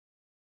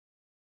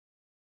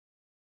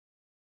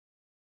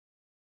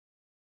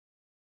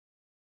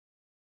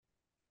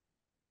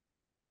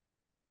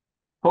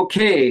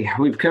Okay,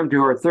 we've come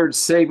to our third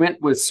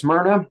segment with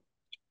Smyrna,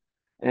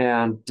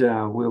 and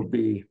we'll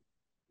be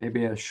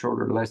maybe a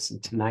shorter lesson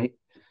tonight.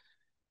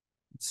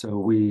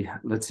 So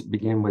let's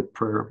begin with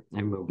prayer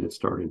and we'll get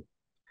started.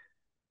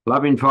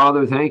 Loving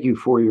Father, thank you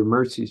for your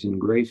mercies and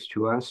grace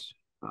to us.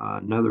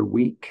 Another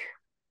week,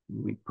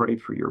 we pray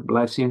for your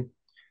blessing.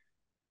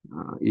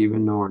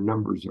 Even though our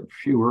numbers are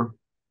fewer,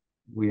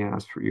 we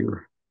ask for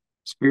your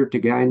spirit to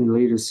guide and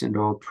lead us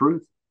into all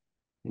truth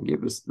and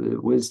give us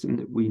the wisdom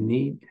that we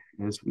need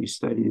as we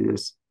study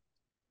this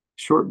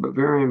short but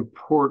very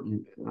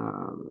important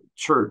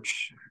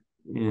church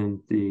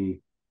in the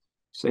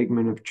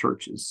segment of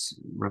churches,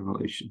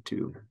 Revelation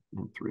 2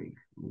 and 3.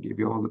 We give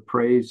you all the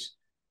praise.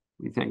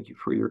 We thank you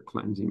for your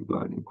cleansing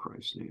blood in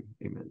Christ's name.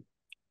 Amen.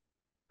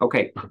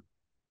 Okay.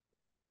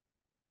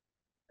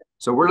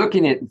 So we're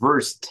looking at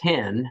verse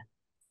 10.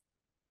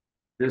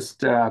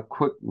 Just a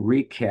quick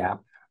recap.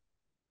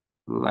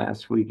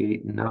 Last week,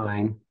 8 and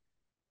 9.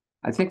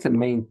 I think the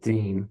main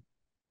theme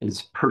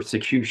is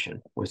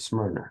persecution with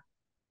Smyrna.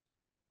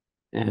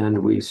 And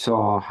we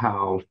saw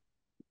how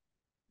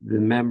the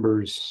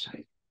members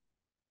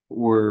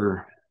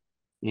were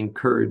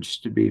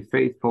encouraged to be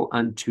faithful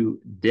unto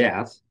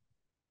death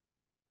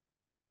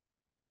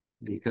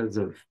because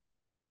of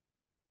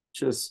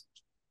just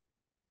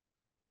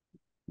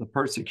the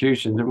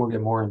persecutions, and we'll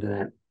get more into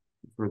that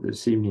for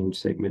this evening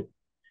segment.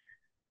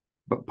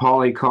 But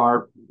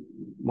Polycarp,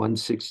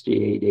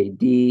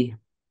 168 AD,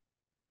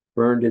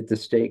 burned at the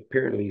stake,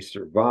 apparently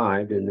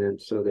survived, and then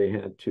so they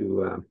had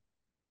to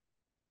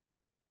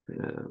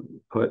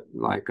put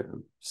like a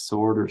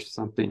sword or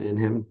something in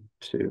him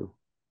to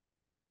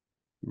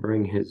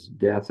bring his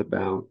death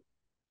about.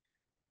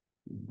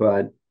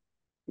 But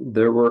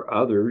there were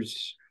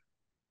others,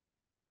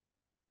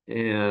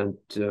 and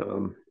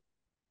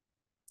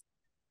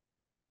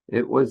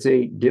it was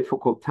a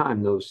difficult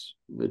time,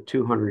 the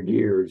 200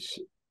 years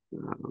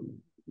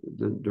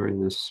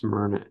during the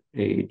Smyrna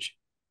age.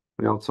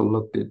 We also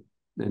looked at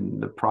in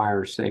the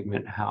prior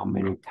segment how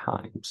many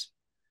times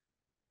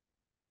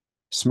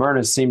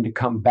Smyrna seemed to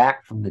come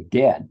back from the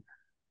dead,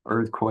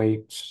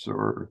 earthquakes,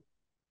 or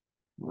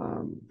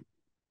in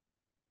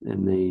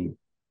the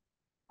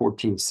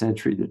 14th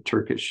century, the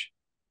Turkish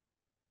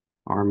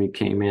army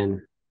came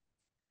in,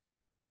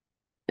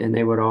 and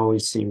they would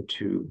always seem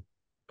to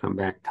come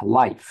back to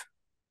life.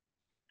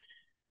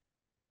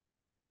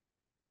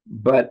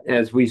 But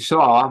as we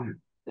saw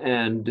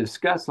and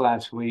discussed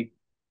last week,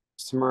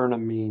 Smyrna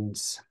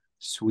means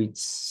sweet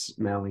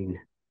smelling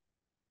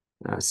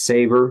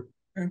savor,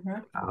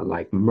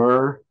 like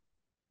myrrh.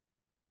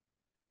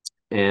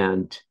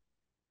 And,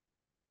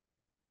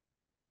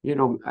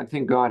 I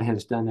think God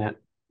has done that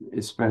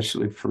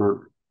especially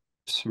for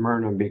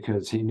Smyrna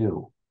because he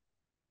knew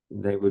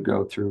they would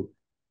go through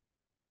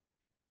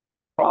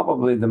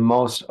probably the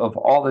most of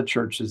all the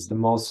churches, the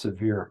most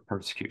severe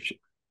persecution,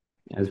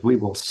 as we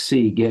will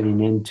see getting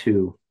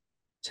into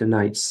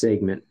tonight's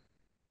segment.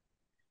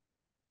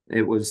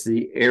 It was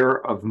the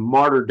era of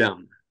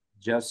martyrdom.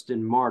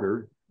 Justin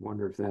Martyr,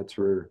 wonder if that's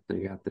where they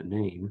got the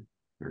name,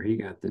 or he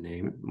got the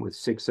name, with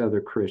 6 other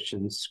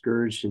Christians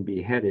scourged and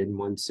beheaded in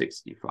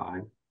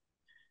 165.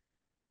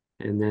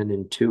 And then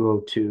in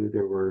 202,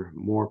 there were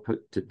more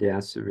put to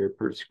death, severe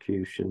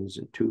persecutions.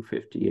 In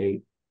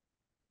 258,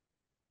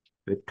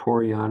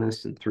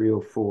 Victorianus in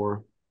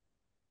 304,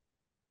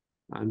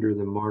 under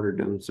the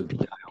martyrdoms of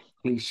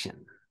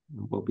Diocletian.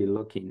 We'll be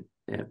looking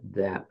at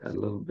that a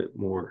little bit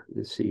more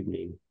this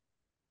evening.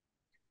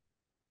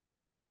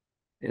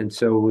 And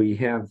so we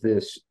have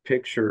this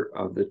picture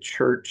of the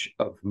church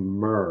of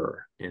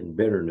myrrh and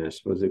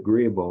bitterness was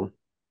agreeable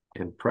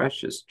and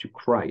precious to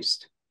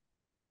Christ.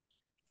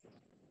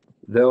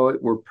 Though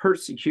it were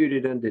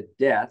persecuted unto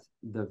death,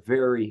 the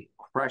very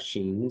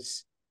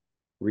crushings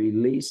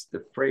released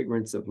the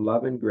fragrance of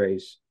love and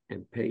grace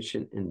and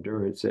patient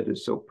endurance that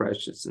is so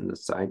precious in the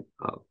sight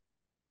of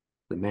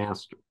the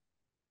Master.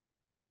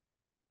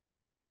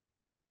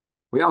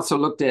 We also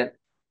looked at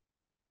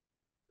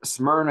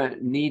Smyrna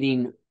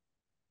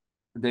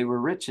they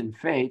were rich in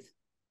faith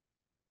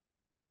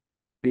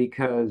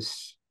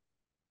because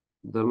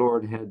the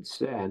Lord had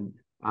said,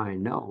 I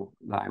know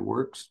thy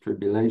works,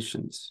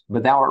 tribulations,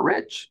 but thou art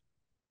rich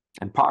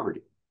and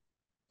poverty.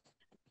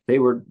 They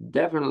were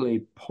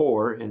definitely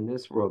poor in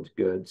this world's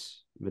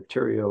goods,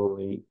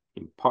 materially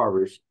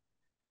impoverished,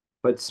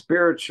 but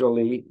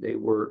spiritually they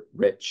were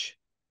rich.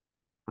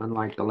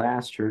 Unlike the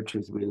last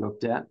churches we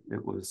looked at,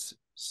 it was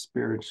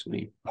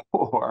spiritually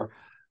poor,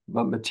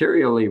 but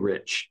materially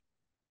rich,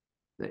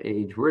 the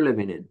age we're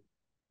living in.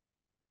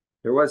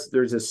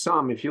 There's a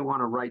psalm, if you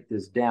want to write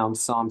this down,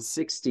 Psalm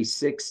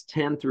 66,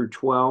 10 through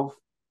 12.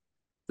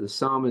 The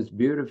psalmist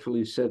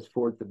beautifully sets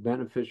forth the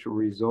beneficial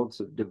results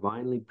of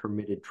divinely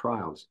permitted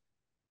trials.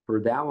 For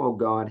thou, O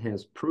God,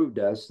 hast proved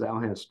us, thou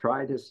hast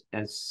tried us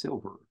as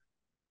silver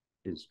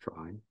is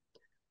tried.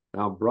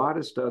 Thou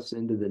broughtest us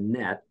into the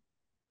net,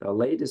 thou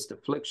laidest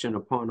affliction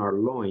upon our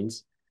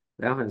loins,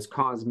 thou hast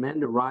caused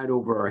men to ride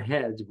over our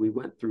heads, we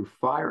went through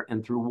fire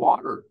and through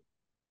water.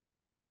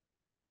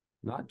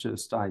 Not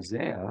just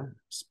Isaiah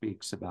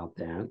speaks about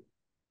that,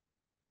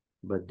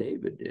 but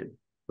David did.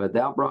 But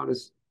thou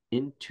broughtest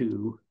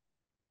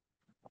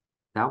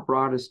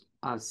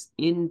us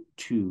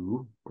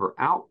into or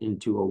out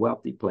into a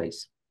wealthy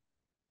place.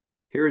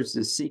 Here is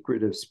the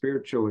secret of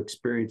spiritual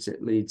experience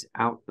that leads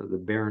out of the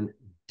barren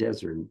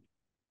desert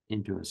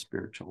into a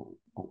spiritual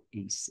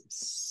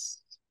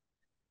oasis.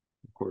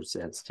 Of course,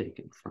 that's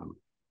taken from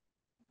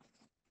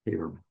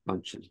Taylor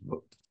Bunch's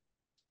book,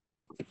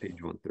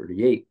 page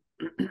 138.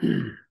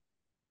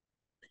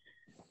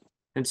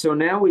 And so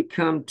now we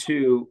come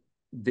to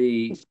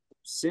the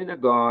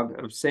synagogue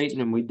of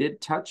Satan, and we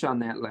did touch on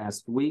that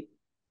last week.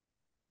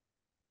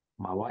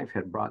 My wife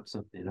had brought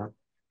something up.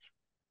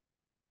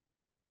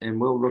 And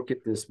we'll look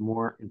at this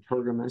more in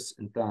Pergamos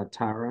and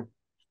Thyatira.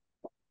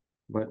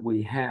 But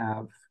we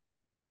have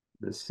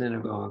the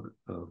synagogue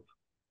of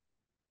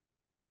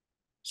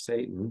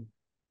Satan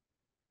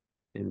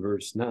in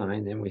verse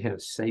 9. Then we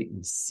have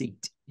Satan's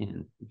seat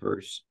in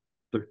verse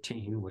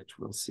 13, which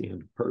we'll see in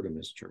the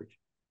Pergamos church.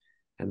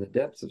 And the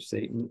depths of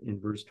Satan in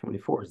verse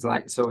 24.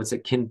 So it's a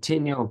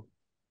continual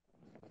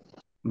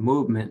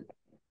movement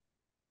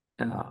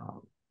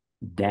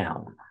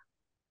down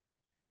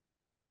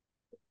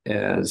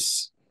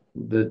as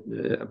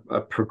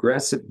a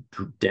progressive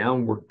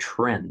downward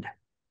trend,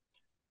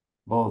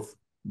 both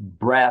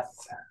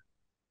breadth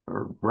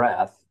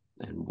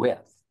and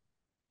width,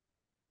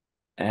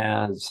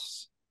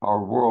 as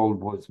our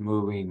world was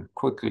moving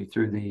quickly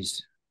through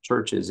these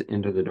churches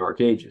into the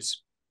Dark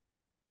Ages.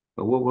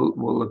 But we'll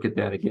look at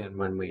that again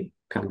when we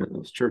come to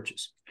those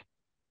churches.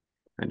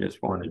 I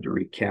just wanted to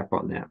recap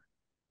on that.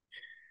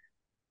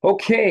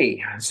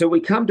 Okay, so we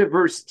come to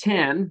verse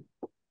 10.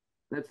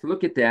 Let's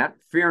look at that.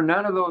 Fear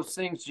none of those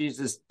things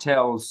Jesus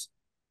tells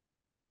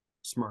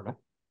Smyrna.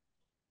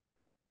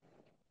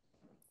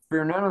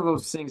 Fear none of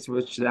those things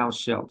which thou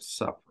shalt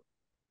suffer.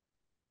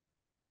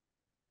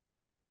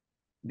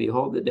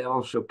 Behold, the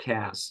devil shall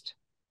cast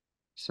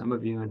some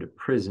of you into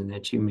prison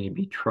that you may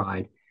be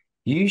tried.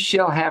 You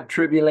shall have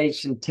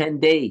tribulation 10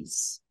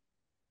 days.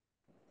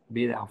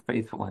 Be thou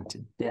faithful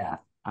unto death.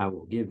 I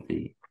will give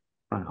thee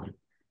crown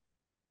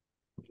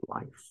of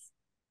life.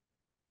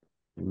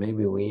 And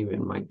maybe we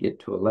even might get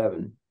to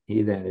 11.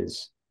 He that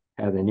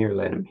hath an ear,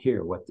 let him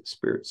hear what the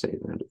Spirit saith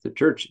unto the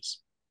churches.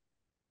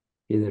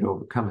 He that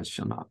overcometh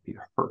shall not be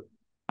hurt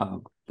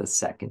of the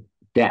second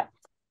death.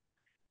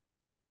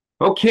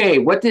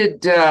 Okay,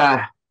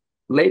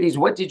 ladies,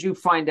 what did you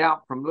find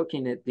out from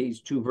looking at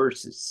these two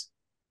verses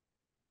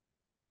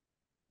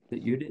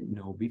that you didn't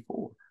know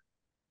before?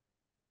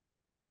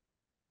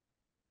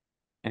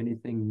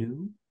 Anything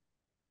new?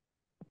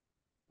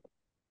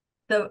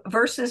 The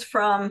verses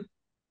from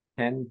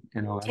 10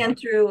 and 11. 10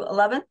 through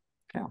 11?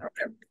 Yeah.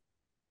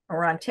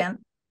 Or on 10.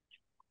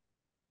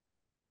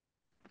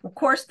 Of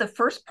course, the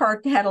first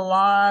part had a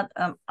lot.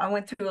 I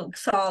went through,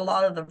 saw a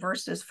lot of the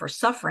verses for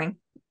suffering.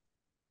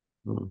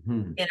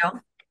 Mm-hmm.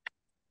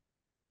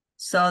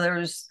 So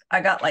there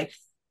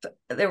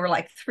were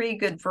like 3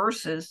 good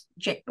verses.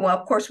 Well,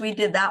 of course, we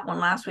did that one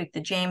last week,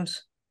 the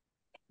James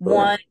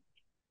 1,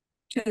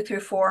 2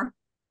 through 4,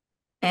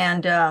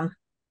 and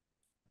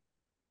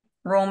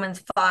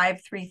Romans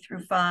 5, 3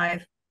 through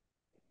 5.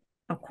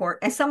 Of course,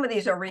 and some of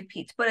these are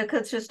repeats, but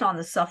it's just on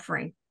the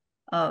suffering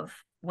of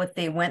what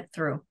they went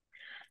through.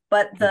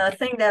 But the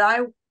thing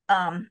that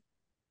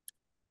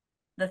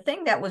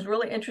was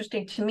really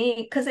interesting to me,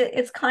 because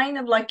it's kind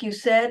of like you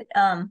said,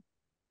 I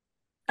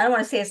don't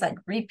want to say it's like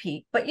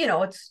repeat, but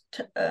it's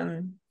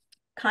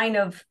kind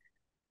of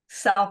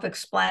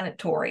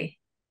self-explanatory.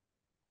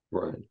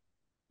 Right.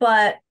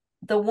 But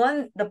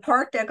the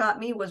part that got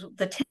me was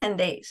the 10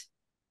 days.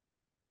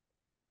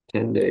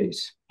 10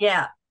 days.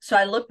 Yeah. So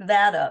I looked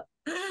that up.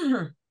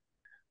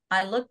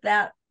 I looked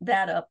that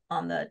up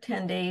on the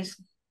 10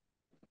 days.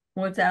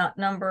 What's that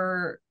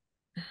number?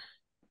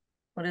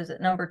 What is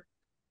it? Number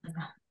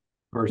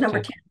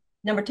 10.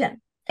 Number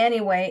 10.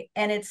 Anyway,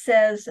 and it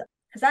says,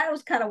 because I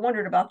always kind of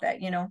wondered about that,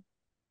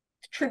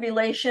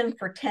 tribulation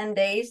for 10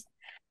 days.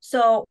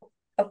 So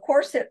of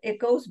course it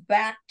goes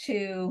back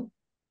to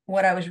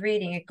what I was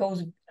reading. It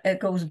goes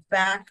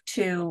back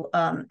to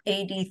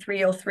AD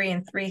 303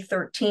 and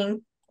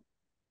 313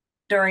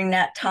 during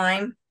that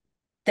time,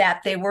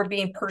 that they were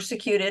being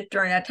persecuted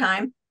during that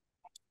time.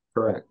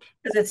 Correct.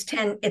 Because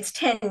it's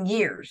 10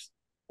 years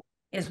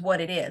is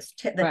what it is.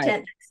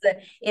 Right.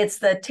 It's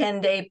the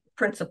 10-day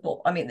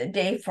principle. I mean, the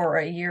day for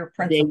a year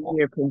principle.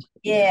 Principle.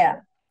 Yeah.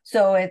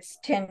 So it's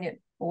 10.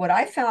 What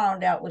I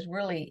found out was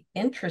really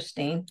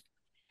interesting.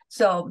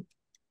 So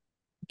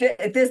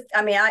this,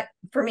 I mean,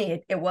 for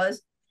me, it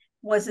was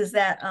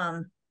that,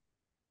 and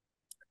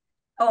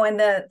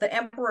the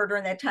emperor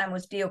during that time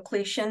was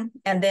Diocletian,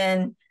 and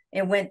then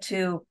it went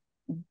to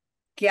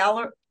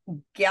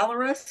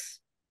Galerius.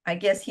 I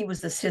guess he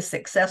was his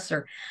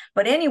successor.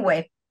 But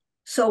anyway,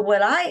 so what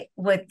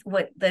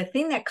the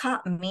thing that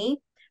caught me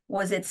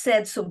was it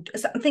said, so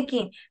I'm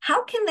thinking,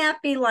 how can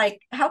that be like,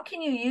 how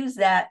can you use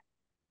that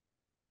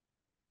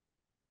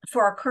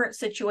for our current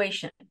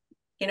situation?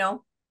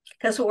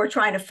 Because what we're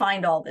trying to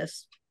find all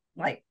this.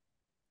 like,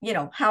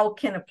 how it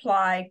can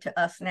apply to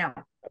us now.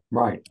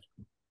 Right.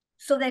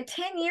 So that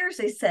 10 years,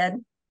 they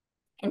said,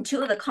 and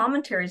two of the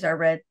commentaries I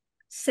read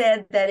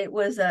said that it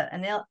was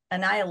an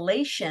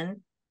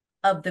annihilation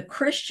of the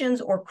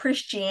Christians or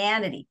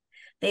Christianity.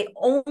 They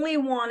only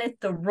wanted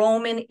the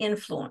Roman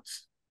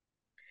influence.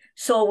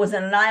 So it was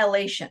an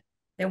annihilation.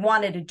 They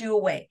wanted to do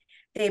away.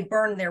 They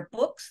burned their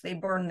books, they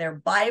burned their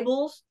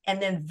Bibles,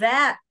 and then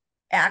that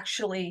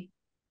actually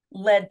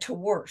led to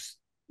worse,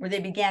 where they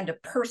began to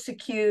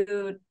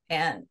persecute,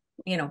 and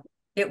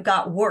it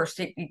got worse.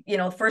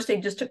 First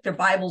they just took their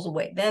Bibles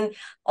away, then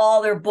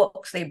all their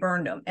books, they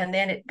burned them, and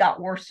then it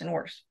got worse and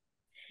worse.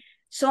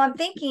 So I'm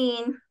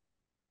thinking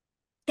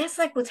that's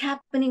like what's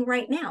happening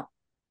right now,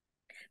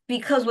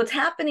 because what's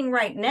happening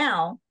right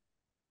now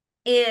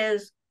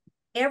is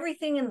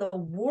everything in the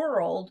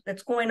world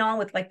that's going on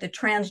with like the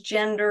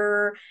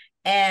transgender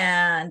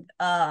and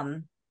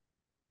oh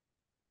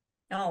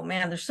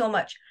man, there's so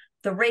much,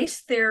 the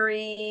race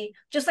theory,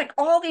 just like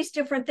all these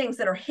different things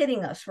that are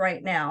hitting us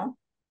right now.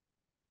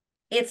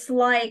 It's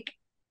like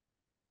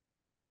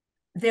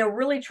they're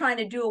really trying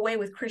to do away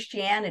with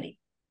Christianity.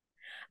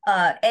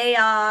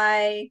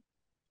 AI,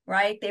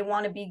 right? They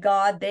want to be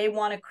God. They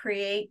want to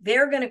create.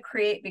 They're going to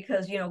create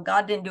because,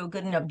 God didn't do a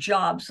good enough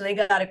job. So they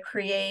got to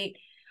create.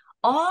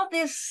 All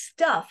this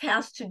stuff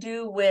has to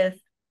do with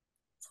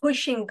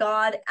pushing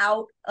God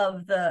out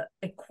of the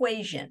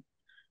equation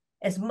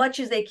as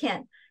much as they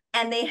can.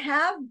 And they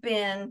have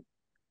been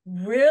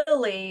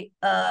really,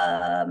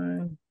 I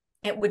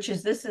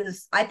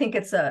think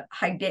it's a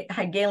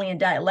Hegelian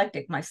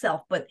dialectic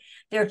myself, but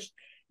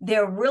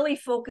they're really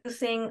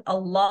focusing a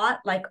lot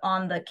like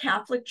on the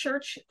Catholic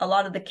Church, a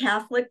lot of the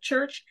Catholic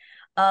Church,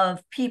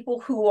 of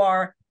people who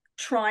are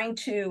trying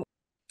to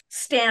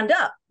stand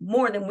up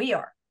more than we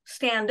are,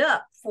 stand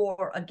up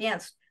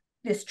against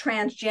this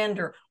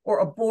transgender or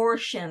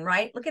abortion,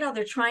 right? Look at how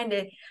they're trying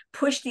to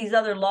push these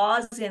other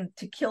laws in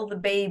to kill the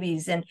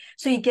babies. And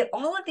so you get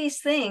all of these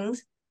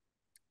things.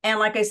 And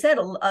like I said,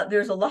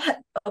 there's a lot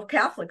of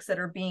Catholics that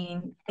are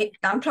being,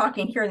 I'm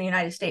talking here in the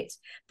United States,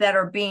 that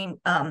are being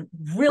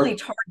really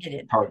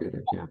targeted.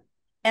 Targeted, yeah.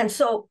 And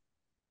so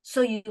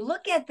you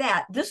look at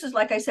that. This is,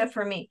 like I said,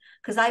 for me,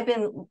 because I've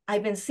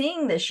been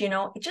seeing this,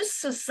 just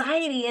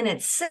society in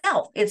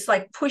itself. It's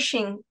like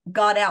pushing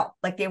God out,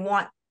 like they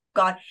want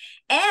God.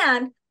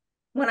 And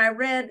when I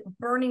read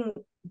burning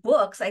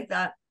books, I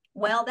thought,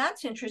 well,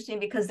 that's interesting,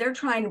 because they're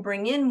trying to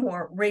bring in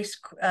more race,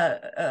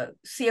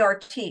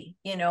 CRT,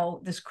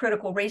 this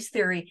critical race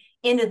theory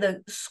into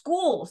the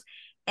schools,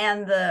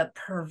 and the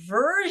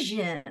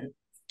perversion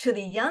to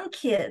the young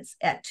kids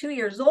at 2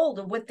 years old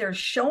of what they're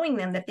showing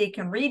them that they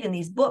can read in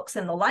these books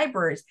in the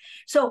libraries.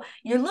 So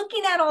you're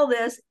looking at all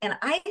this, and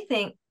I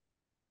think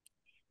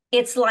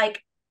it's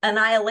like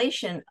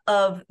annihilation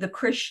of the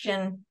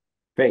Christian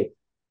faith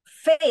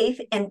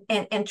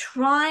and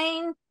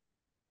trying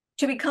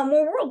to become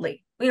more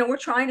worldly. We're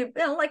trying to,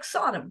 like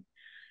Sodom.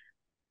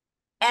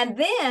 And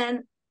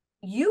then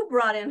you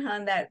brought in,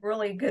 Hun, that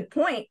really good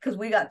point, because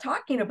we got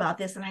talking about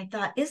this, and I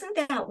thought, isn't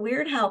that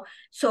weird how,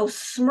 so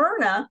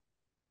Smyrna,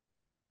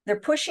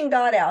 they're pushing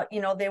God out,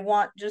 they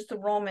want just the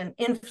Roman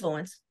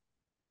influence.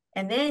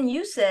 And then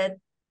you said,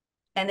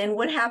 and then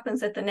what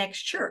happens at the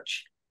next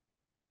church?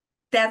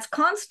 That's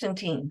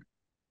Constantine.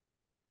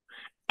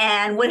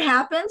 And what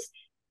happens?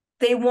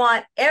 They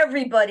want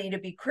everybody to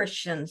be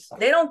Christians.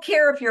 They don't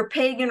care if you're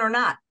pagan or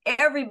not.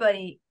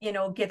 Everybody,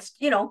 gets,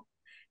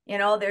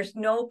 there's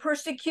no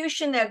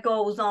persecution that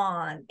goes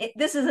on.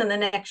 This is in the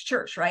next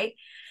church, right?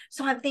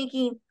 So I'm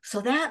thinking,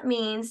 so that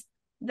means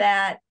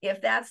that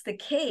if that's the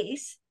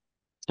case,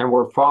 and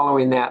we're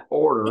following that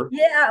order.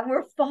 Yeah,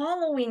 we're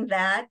following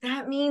that.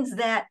 That means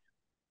that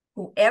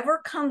whoever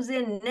comes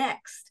in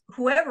next,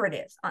 whoever it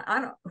is,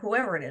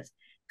 whoever it is,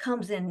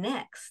 comes in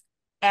next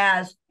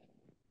as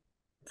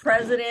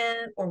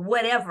president or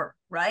whatever,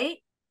 right?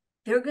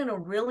 They're going to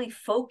really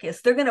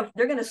focus. They're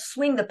going to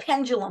swing the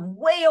pendulum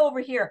way over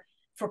here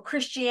for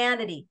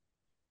Christianity.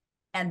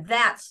 And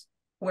that's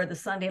where the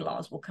Sunday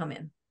laws will come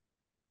in.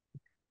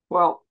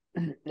 Well,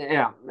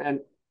 yeah. And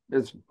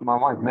as my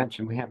wife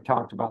mentioned, we have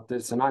talked about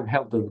this, and I've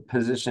held to the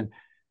position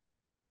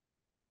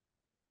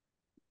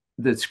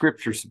that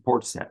Scripture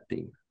supports that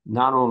theme,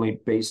 not only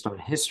based on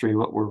history,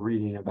 what we're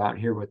reading about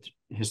here with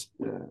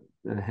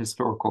the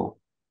historical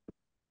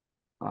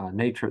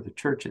nature of the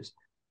churches,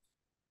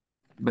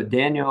 but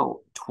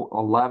Daniel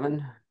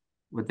 11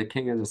 with the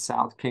king of the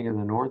south, king of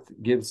the north,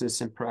 gives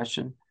this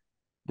impression.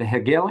 The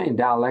Hegelian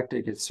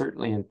dialectic is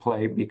certainly in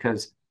play,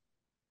 because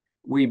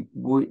we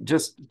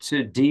just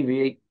to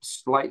deviate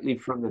slightly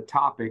from the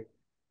topic,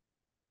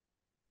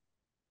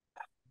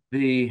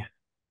 the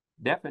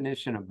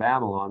definition of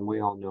Babylon, we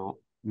all know,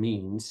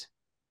 means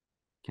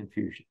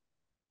confusion.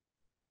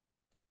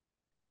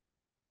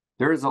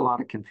 There is a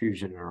lot of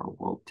confusion in our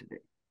world today.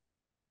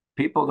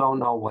 People don't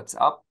know what's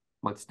up,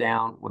 what's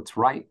down, what's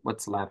right,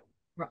 what's left.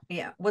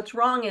 Yeah, what's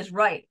wrong is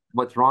right.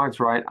 What's wrong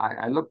is right.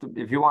 I looked,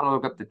 if you want to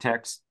look up the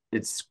text,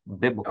 it's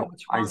biblical.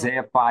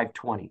 Isaiah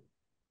 5:20.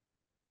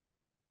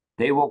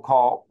 They will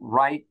call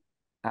right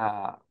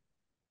uh,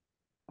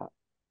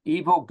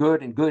 evil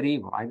good and good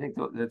evil. I think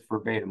that's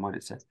verbatim what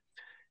it says.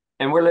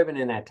 And we're living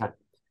in that time.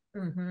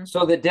 Mm-hmm.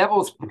 So the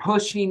devil's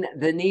pushing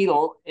the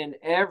needle in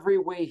every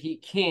way he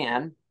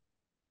can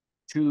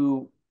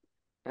to,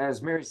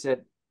 as Mary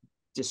said,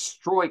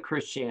 destroy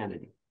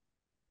Christianity,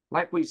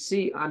 like we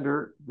see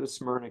under the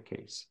Smyrna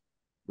case,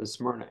 the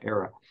Smyrna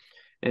era.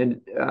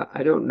 And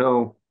I don't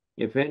know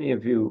if any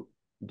of you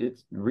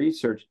did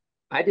research.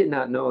 I did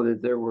not know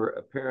that there were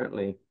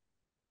apparently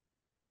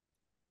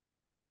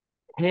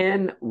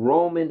 10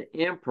 Roman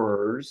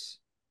emperors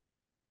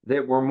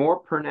that were more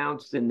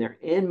pronounced in their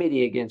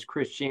enmity against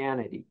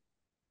Christianity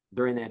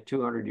during that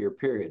 200-year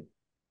period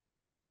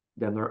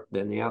than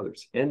the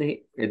others. And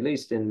at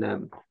least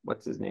in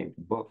what's his name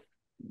book.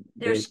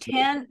 There's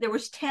 10. There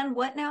was 10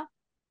 what now?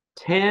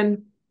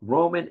 10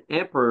 Roman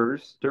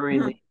emperors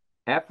during Mm. the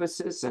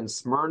Ephesus and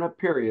Smyrna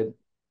periods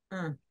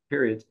Mm.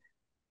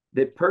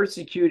 that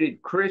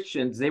persecuted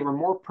Christians. They were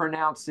more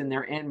pronounced in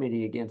their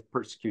enmity against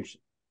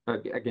persecution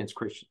against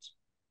Christians.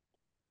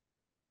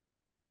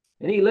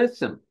 And he lists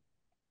them.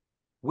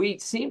 We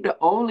seem to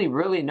only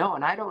really know,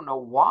 and I don't know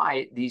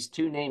why these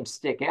two names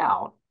stick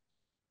out,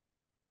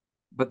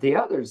 but the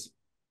others,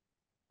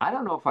 I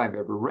don't know if I've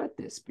ever read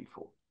this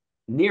before.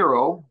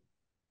 Nero,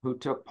 who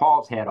took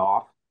Paul's head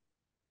off,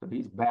 so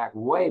he's back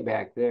way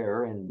back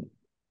there, and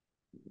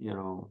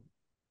the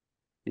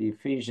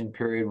Ephesian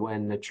period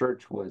when the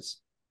church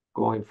was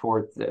going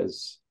forth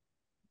as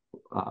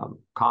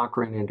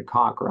conquering and to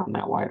conquer on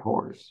that white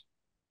horse.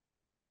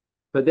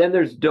 But then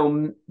there's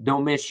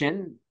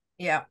Domitian,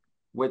 Yeah.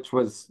 which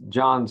was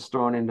John's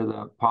thrown into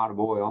the pot of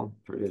oil,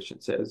 tradition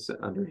says,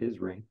 under his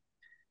reign.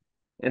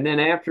 And then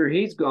after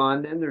he's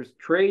gone, then there's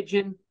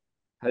Trajan,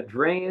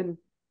 Hadrian,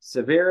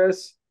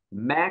 Severus,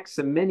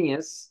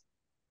 Maximianus.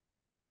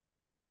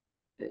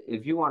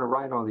 If you want to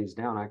write all these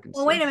down, I can.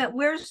 Well, wait a minute.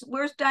 Where's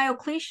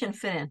Diocletian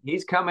fit in?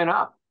 He's coming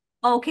up.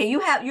 Okay,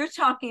 you're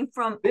talking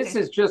from. This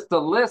is just the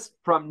list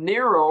from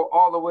Nero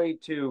all the way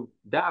to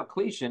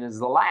Diocletian is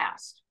the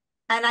last.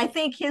 And I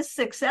think his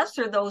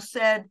successor, though,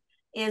 said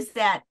is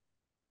that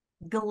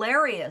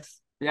Galerius.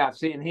 Yeah,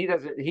 see, and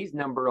he's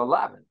number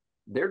 11.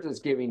 They're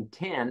just giving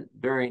 10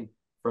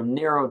 from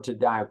Nero to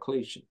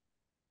Diocletian.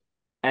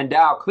 And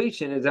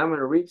Diocletian, as I'm going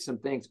to read some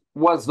things,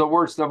 was the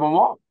worst of them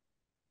all.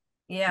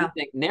 Yeah. You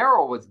think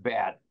Nero was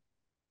bad.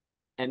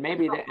 And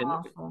maybe that, and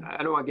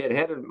I don't want to get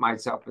ahead of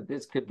myself, but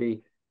this could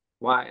be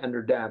why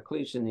under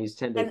Diocletian these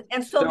 10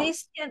 and so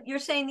these 10, you're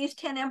saying these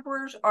 10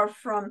 emperors are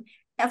from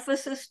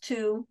Ephesus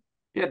to.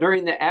 Yeah,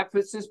 during the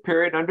Ephesus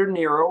period under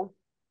Nero,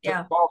 yeah,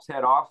 took Paul's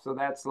head off, so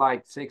that's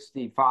like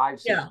 65,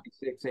 yeah,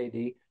 66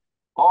 AD,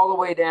 all the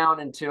way down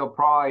until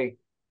probably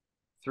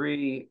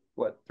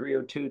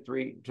 302,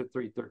 3 to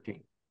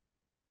 313.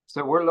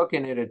 So we're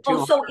looking at a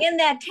 200. Oh, so in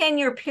that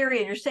 10-year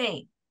period, you're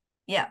saying,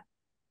 yeah.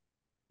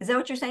 Is that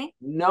what you're saying?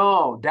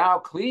 No,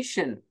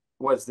 Diocletian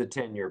was the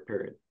 10-year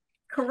period.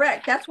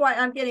 Correct. That's why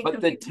I'm getting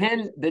But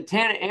confused. the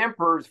 10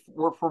 emperors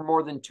were for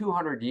more than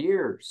 200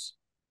 years.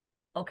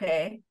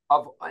 Okay.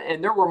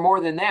 And there were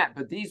more than that,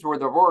 but these were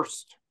the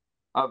worst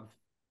of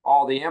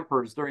all the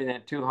emperors during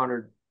that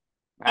 200.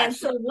 And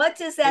so what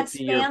does that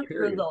span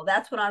period. through, though?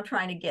 That's what I'm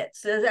trying to get.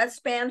 So does that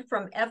span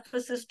from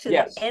Ephesus to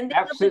yes, the ending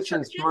Ephesus of the churches?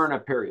 and Smyrna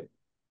period.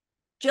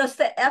 Just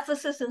the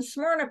Ephesus and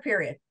Smyrna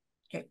period.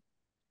 Okay.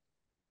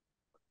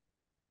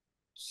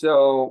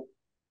 So,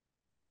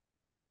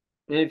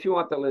 and if you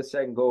want the list,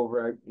 I can go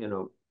over,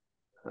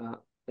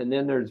 and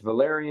then there's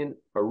Valerian,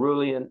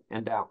 Aurelian,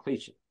 and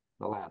Diocletian,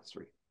 the last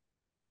three.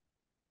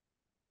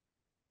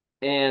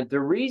 And the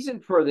reason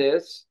for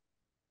this,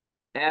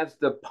 as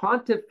the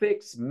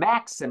Pontifex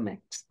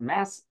Maximus,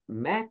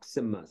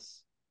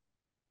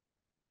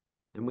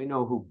 and we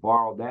know who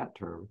borrowed that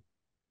term,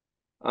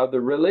 of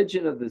the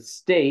religion of the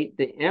state,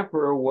 the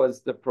emperor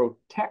was the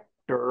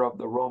protector of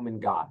the Roman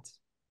gods.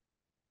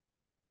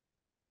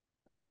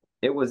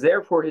 It was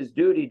therefore his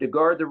duty to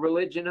guard the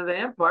religion of the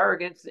empire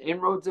against the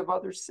inroads of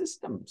other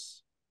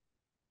systems.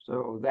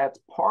 So that's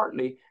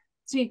partly,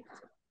 see,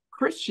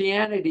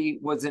 Christianity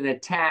was an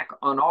attack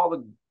on all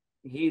the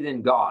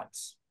heathen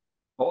gods,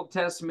 Old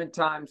Testament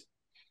times.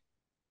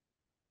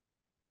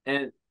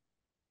 And,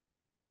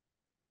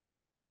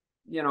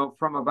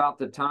 from about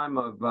the time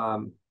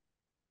of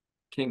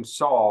King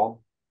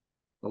Saul,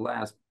 the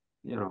last,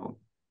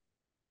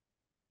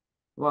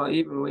 well,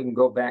 even we can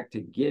go back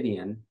to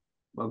Gideon.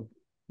 Well,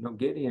 no,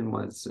 Gideon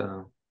was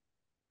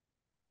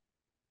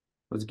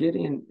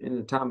Gideon in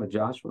the time of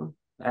Joshua,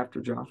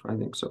 after Joshua? I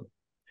think so.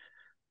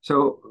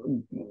 So,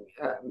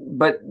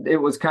 but it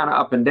was kind of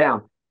up and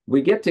down.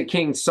 We get to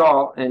King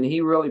Saul, and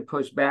he really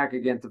pushed back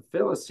against the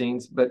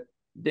Philistines, but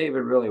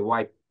David really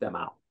wiped them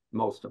out,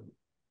 most of them.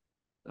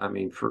 I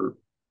mean, for,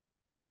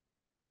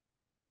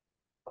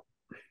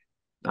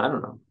 I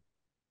don't know,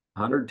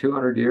 100,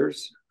 200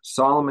 years.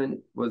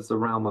 Solomon was the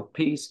realm of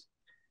peace.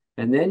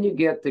 And then you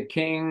get the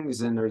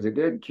kings, and there's a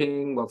good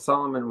king. Well,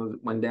 Solomon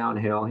went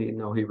downhill. He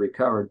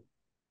recovered.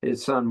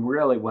 His son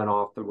really went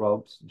off the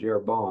ropes,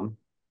 Jeroboam,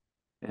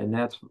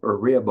 or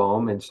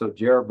Rehoboam. And so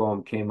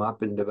Jeroboam came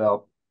up and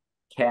developed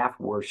calf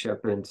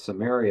worship in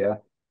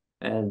Samaria,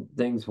 and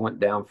things went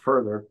down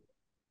further.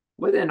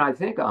 Within, I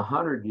think,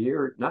 100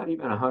 years, not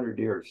even 100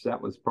 years,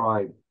 that was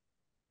probably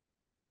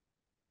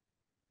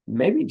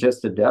maybe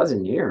just a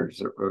dozen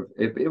years, or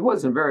it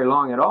wasn't very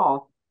long at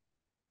all.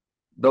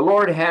 The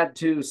Lord had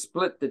to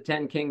split the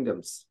 10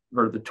 kingdoms,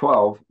 or the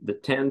 12, the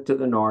 10 to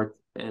the north,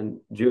 and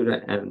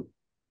Judah and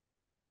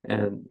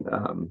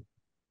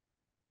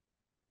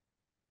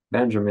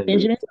Benjamin.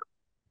 Benjamin?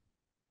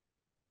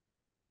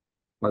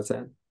 What's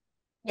that?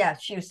 Yeah,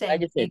 she was I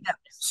saying just said.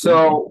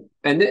 So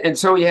and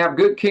so you have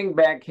good king,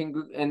 bad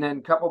king, and then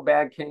a couple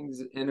bad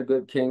kings and a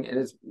good king. And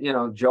it's,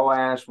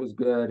 Joash was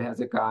good,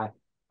 Hezekiah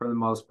for the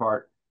most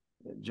part,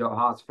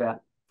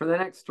 Jehoshaphat for the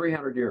next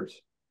 300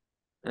 years,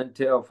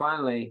 until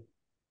finally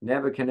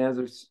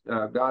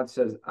Nebuchadnezzar, God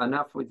says,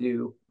 enough with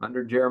you.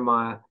 Under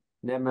Jeremiah,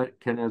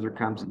 Nebuchadnezzar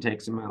comes and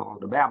takes them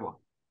out to Babylon.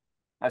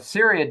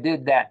 Assyria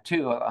did that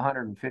too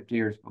 150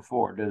 years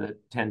before to the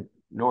 10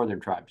 northern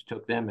tribes,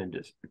 took them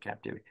into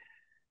captivity.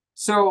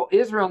 So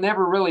Israel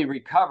never really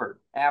recovered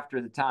after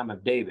the time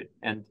of David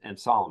and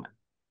Solomon.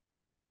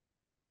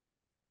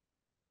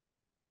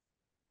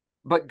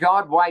 But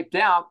God wiped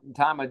out in the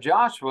time of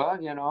Joshua,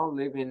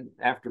 leaving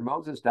after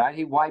Moses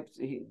died.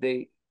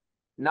 They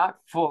not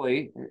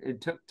fully,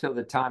 it took till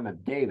the time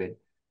of David,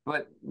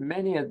 but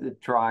many of the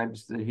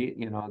tribes, the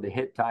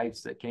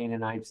Hittites, the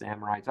Canaanites, the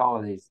Amorites, all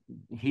of these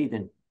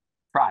heathen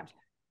tribes,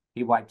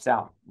 he wipes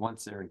out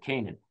once they're in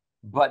Canaan,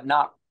 but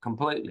not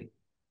completely.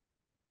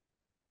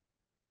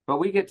 But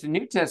we get to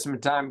New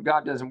Testament time,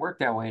 God doesn't work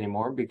that way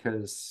anymore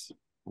because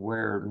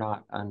we're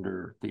not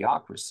under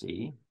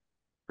theocracy.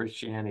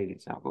 Christianity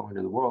is now going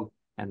to the world,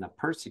 and the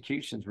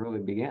persecutions really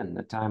begin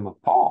the time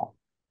of Paul,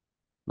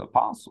 the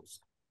apostles,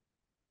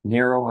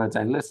 Nero, as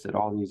I listed,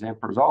 all these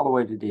emperors, all the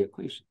way to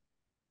Diocletian.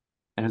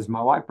 And as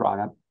my wife brought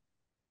up,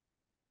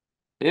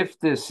 if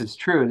this is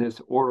true,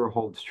 this order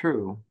holds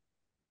true,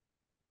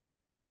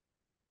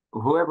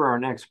 whoever our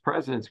next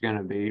president is going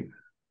to be,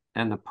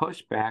 and the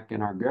pushback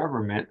in our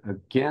government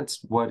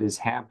against what is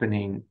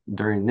happening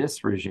during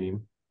this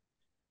regime,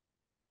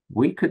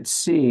 we could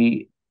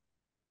see,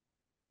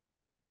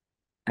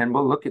 and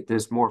we'll look at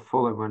this more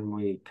fully when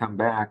we come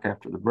back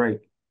after the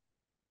break,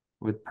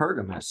 with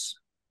Pergamos,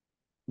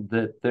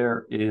 that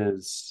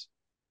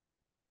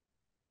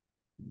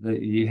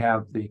you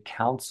have the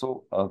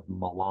Council of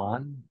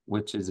Milan,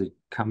 which is a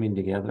coming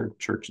together,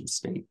 church and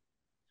state.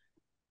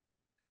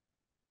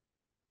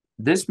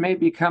 This may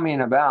be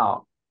coming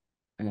about,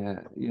 in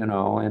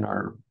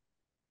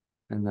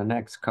the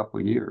next couple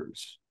of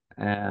years.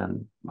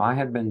 And I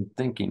have been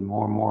thinking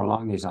more and more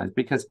along these lines,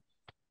 because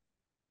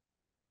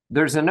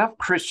there's enough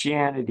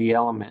Christianity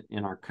element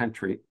in our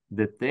country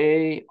that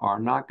they are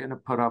not going to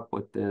put up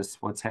with this,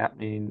 what's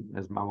happening,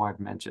 as my wife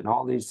mentioned,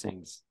 all these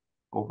things,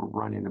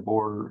 overrunning the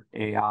border,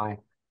 AI,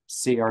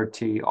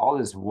 CRT, all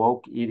this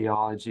woke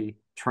ideology,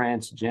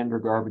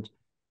 transgender garbage.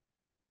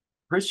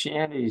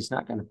 Christianity is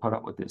not going to put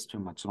up with this too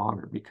much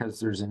longer, because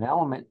there's an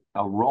element,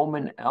 a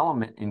Roman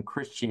element in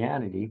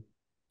Christianity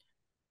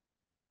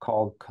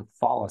called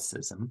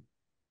Catholicism.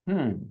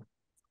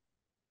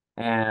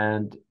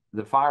 And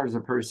the fires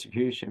of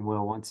persecution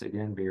will once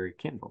again be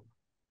rekindled.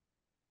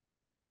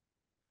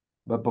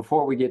 But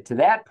before we get to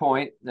that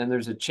point, then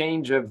there's a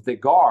change of the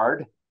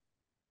guard.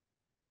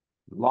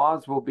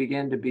 Laws will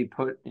begin to be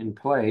put in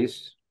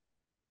place,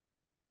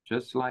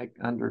 just like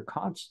under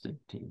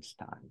Constantine's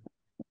time.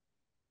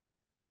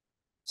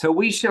 So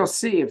we shall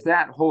see if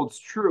that holds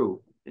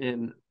true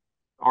in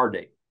our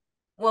day.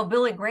 Well,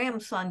 Billy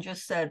Graham's son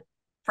just said,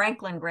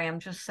 Franklin Graham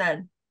just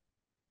said,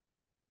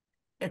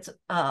 it's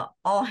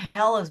all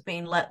hell is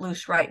being let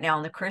loose right now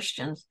on the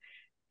Christians.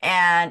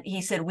 And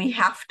he said, we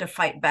have to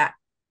fight back.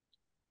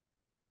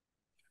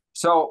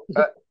 So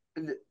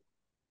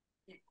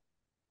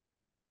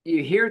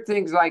you hear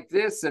things like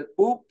this and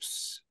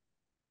oops,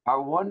 I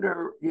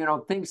wonder,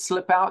 things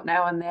slip out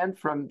now and then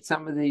from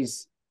some of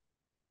these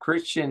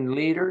Christian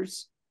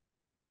leaders.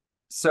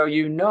 So,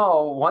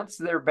 once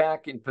they're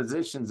back in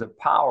positions of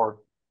power,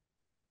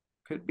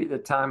 could be the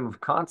time of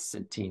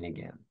Constantine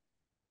again,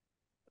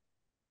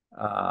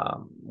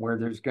 where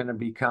there's going to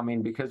be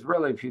coming, because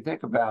really, if you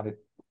think about it,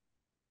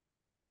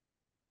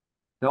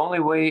 the only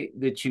way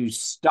that you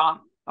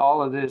stop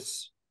all of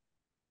this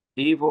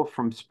evil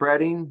from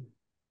spreading,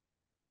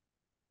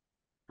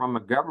 from a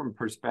government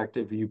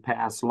perspective, you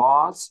pass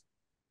laws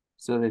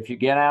so that if you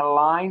get out of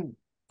line,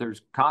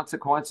 there's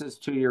consequences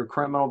to your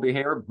criminal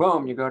behavior.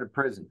 Boom, you go to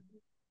prison.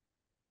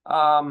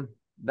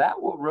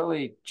 That will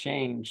really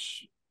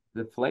change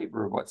the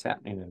flavor of what's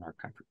happening in our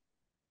country.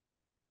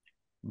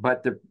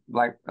 But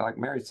like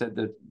Mary said,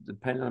 the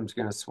pendulum's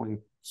going to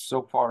swing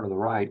so far to the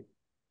right.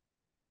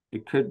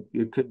 It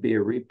could be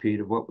a repeat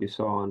of what we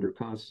saw under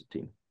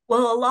Constantine.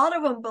 Well, a lot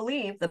of them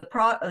believe,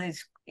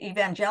 these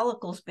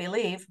evangelicals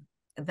believe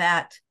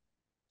that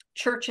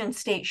church and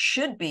state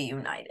should be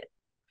united.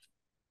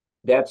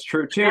 That's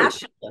true too.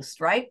 Nationalist,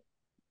 right?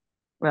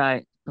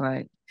 Right.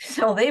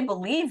 So they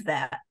believe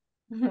that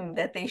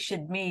they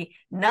should be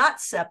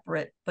not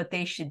separate, but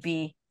they should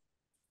be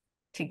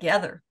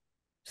together.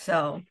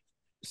 So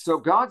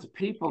God's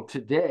people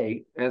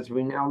today, as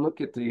we now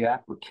look at the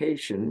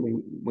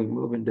application, we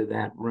move into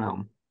that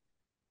realm.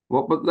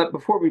 Well, but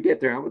before we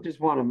get there, I would just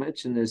want to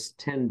mention this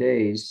 10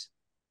 days.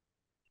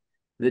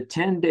 The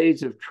 10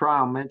 days of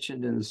trial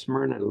mentioned in the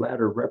Smyrna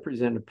letter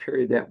represent a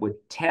period that would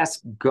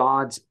test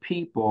God's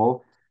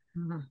people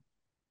to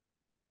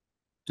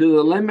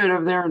the limit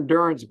of their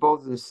endurance,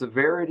 both in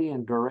severity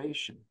and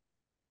duration.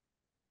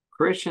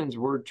 Christians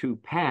were to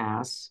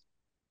pass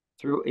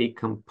through a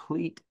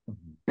complete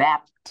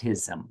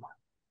baptism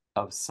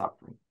of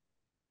suffering.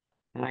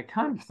 And I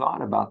kind of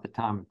thought about the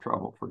time of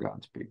trouble for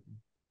God's people.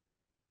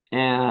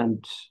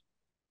 And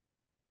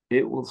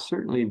it will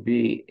certainly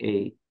be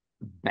a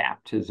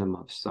baptism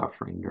of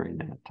suffering during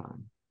that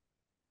time.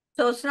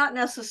 So it's not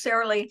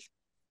necessarily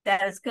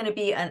that it's going to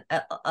be a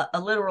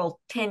literal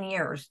 10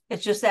 years.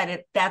 It's just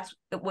that that's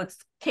what's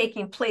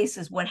taking place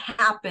is what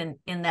happened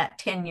in that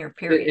 10-year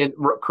period.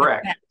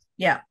 Correct.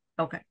 Yeah.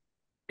 Okay.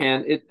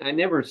 And I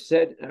never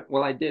said,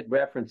 well, I did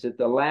reference it.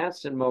 The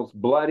last and most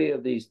bloody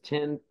of these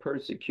 10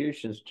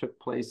 persecutions took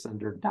place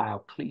under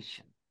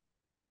Diocletian.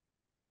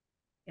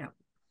 Yeah.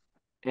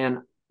 And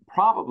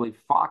probably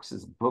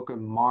Fox's Book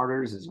of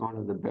Martyrs is one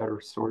of the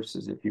better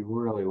sources if you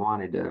really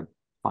wanted to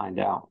find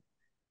out.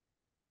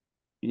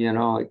 You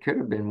know, it could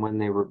have been when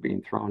they were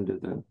being thrown to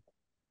the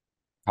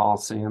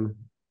Colosseum,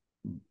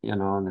 you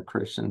know, and the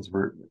Christians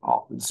were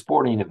all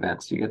sporting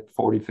events. You get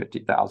 40,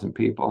 50,000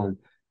 people. And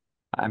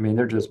I mean,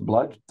 they're just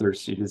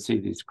bloodthirsty to see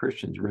these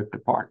Christians ripped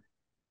apart.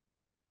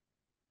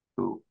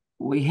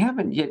 We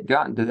haven't yet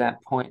gotten to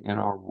that point in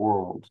our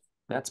world.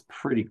 That's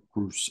pretty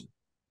gruesome.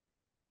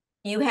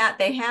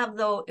 They have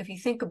though, if you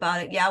think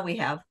about it, yeah, we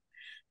have.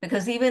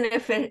 Because even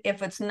if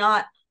it's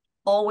not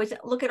always,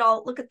 look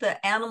at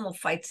the animal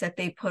fights that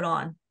they put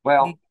on.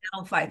 Well, the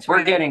animal fights, we're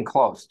right? getting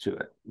close to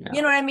it. Yeah.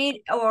 You know what I mean?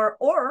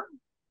 Or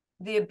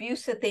the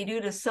abuse that they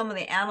do to some of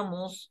the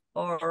animals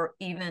or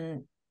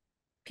even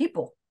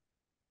people.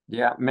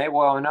 Yeah,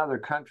 well, in other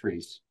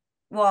countries.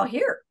 Well,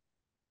 here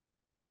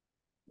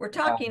we're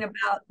talking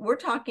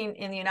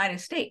in the United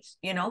States.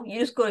 You know, you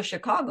just go to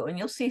Chicago and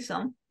you'll see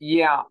some.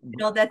 Yeah. You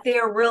know, that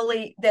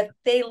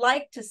they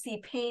like to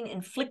see pain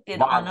inflicted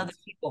violence on other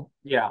people.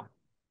 Yeah.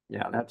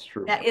 Yeah, that's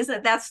true.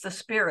 That's the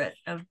spirit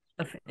of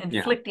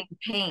inflicting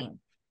pain.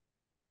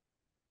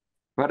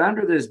 But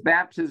under this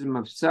baptism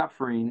of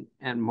suffering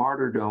and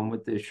martyrdom,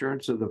 with the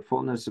assurance of the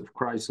fullness of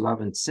Christ's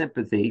love and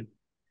sympathy,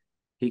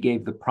 he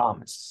gave the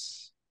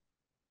promise: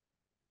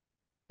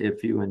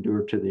 if you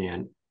endure to the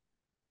end,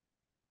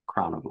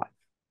 crown of life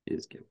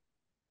is given.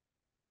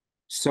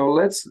 So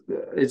is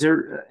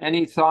there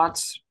any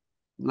thoughts,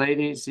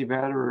 ladies,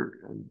 Yvette or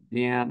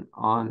Deanne,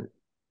 on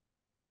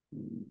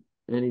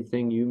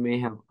anything you may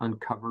have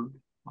uncovered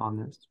on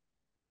this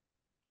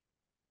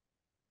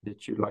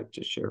that you'd like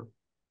to share?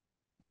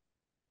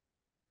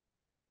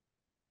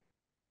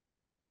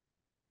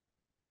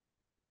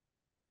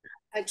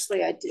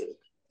 Actually, I do.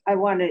 I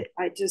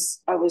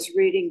was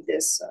reading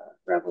this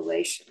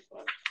Revelation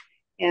book,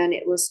 and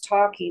it was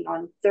talking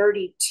on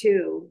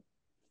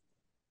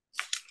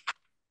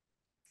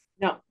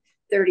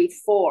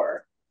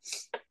 34,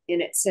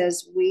 and it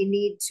says we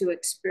need to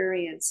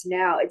experience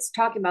now. It's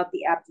talking about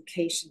the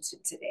application to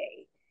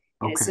today.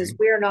 And okay. It says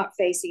we are not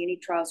facing any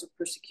trials or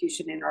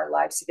persecution in our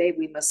lives today.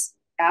 We must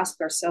ask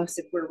ourselves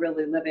if we're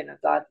really living a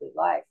godly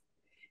life.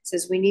 It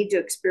says we need to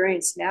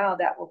experience now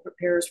that will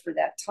prepare us for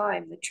that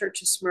time. The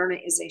Church of Smyrna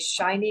is a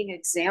shining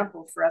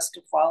example for us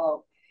to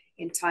follow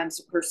in times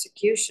of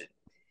persecution.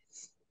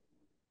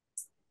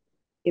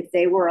 If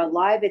they were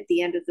alive at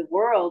the end of the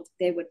world,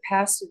 they would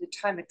pass through the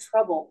time of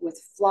trouble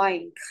with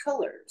flying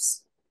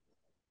colors.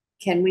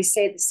 Can we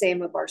say the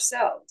same of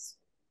ourselves?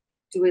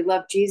 Do we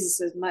love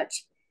Jesus as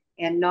much,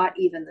 and not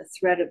even the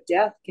threat of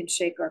death can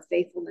shake our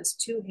faithfulness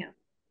to him?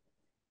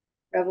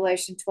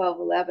 Revelation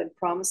 12:11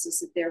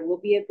 promises that there will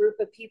be a group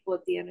of people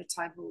at the end of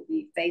time who will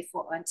be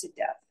faithful unto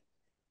death.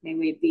 May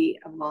we be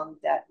among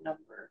that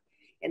number.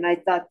 And I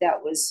thought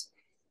that was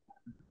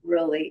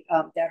really,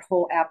 that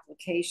whole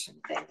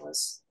application thing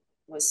was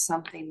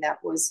something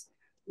that was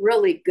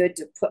really good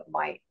to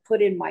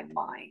put in my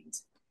mind.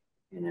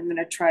 And I'm going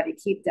to try to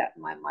keep that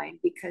in my mind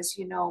because,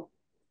 you know,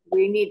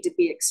 we need to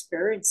be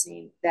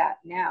experiencing that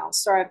now.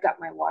 Sorry, I've got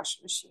my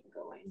washing machine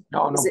going.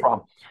 No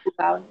problem.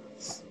 Loud?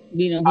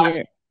 We don't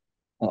hear.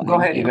 Go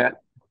ahead,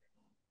 Yvette.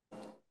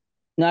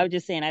 No, I was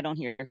just saying I don't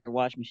hear her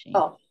wash machine.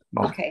 Oh,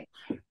 okay.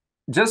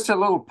 Just a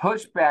little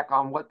pushback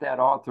on what that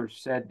author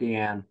said,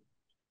 Deanne.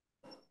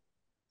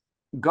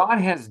 God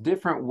has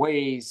different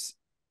ways,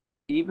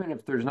 even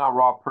if there's not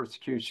raw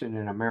persecution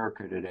in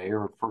America today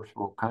or first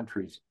world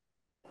countries,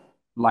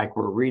 like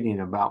we're reading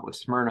about with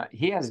Smyrna,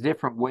 he has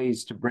different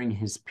ways to bring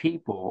his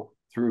people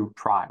through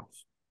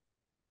trials.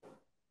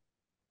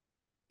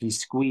 He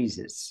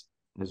squeezes,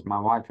 as my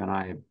wife and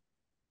I,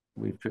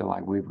 we feel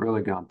like we've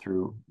really gone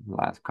through the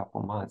last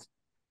couple of months.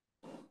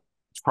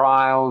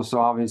 Trials,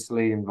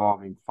 obviously,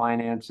 involving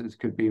finances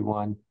could be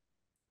one.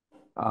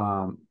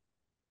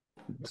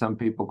 Some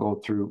people go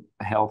through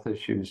health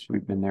issues.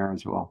 We've been there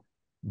as well.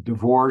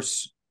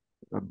 Divorce,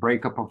 A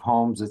breakup of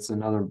homes, it's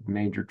another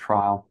major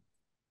trial.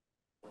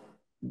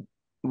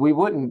 We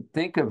wouldn't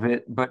think of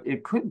it, but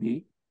it could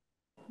be.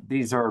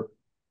 These are,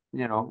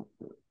 you know,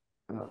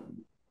 uh,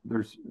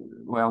 there's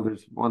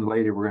one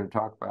lady we're going to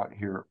talk about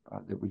here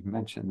that we've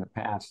mentioned in the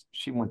past.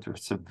 She went through a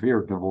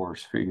severe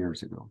divorce a few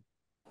years ago.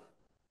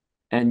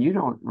 And you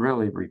don't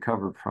really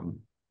recover from,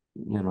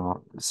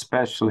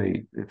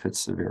 especially if it's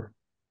severe.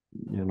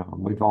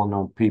 We've all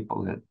known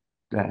people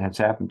that has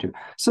happened to.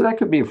 So that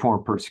could be a form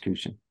of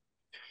persecution.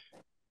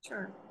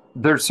 Sure.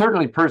 There's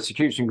certainly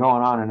persecution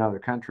going on in other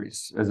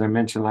countries. As I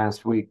mentioned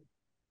last week,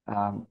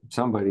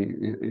 somebody,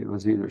 it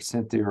was either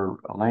Cynthia or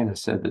Elena,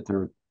 said that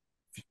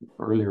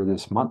earlier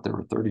this month, there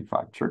were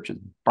 35 churches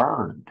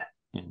burned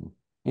in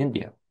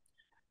India.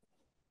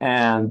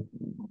 And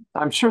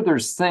I'm sure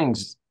there's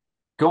things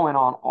going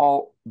on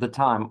all the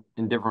time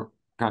in different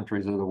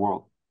countries of the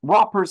world.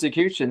 Raw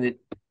persecution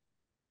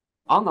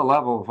on the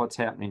level of what's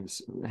happened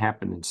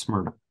in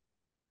Smyrna.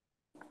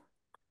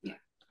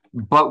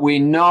 But we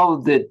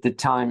know that the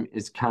time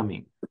is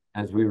coming,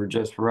 as we were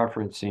just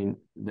referencing,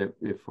 that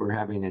if we're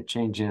having a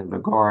changing of the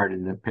guard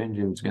and the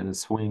pendulum's going to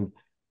swing,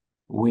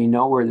 we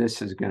know where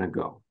this is going to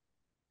go.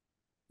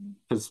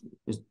 Because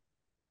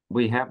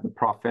we have the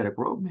prophetic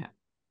roadmap.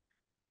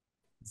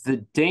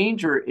 The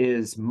danger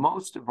is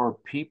most of our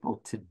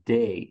people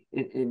today,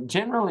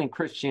 generally in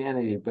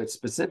Christianity, but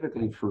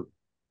specifically for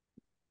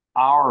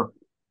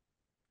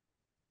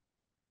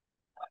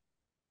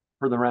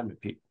the remnant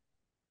people,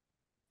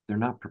 they're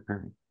not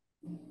preparing.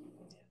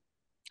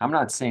 I'm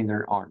not saying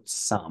there aren't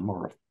some,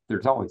 or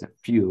there's always a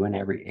few in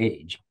every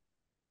age,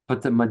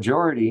 but the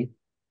majority,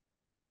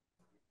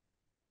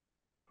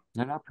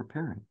 they're not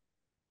preparing.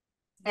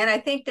 And I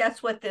think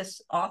that's what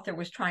this author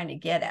was trying to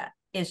get at.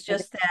 Is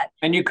just that.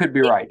 And you could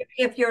be right.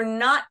 If you're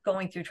not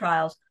going through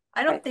trials,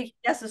 I don't think he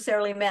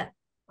necessarily meant,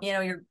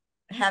 you're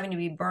having to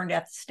be burned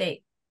at the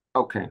stake.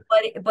 Okay.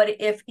 But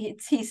if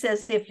he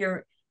says if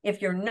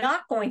you're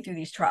not going through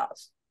these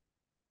trials,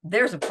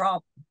 there's a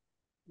problem.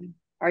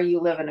 Are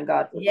you living a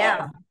godly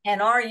life? And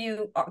are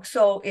you?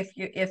 So if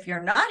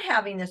you're not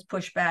having this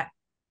pushback,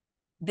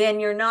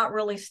 then you're not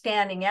really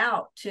standing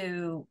out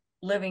to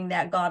living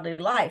that godly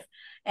life.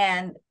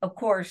 And of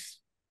course,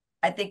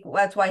 I think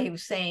that's why he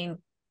was saying.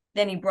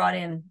 Then he brought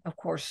in, of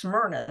course,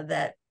 Smyrna,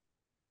 that,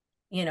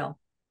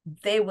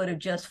 they would have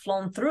just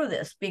flown through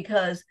this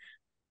because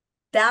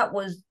that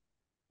was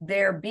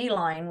their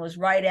beeline was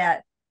right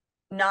at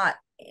not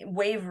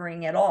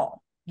wavering at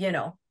all,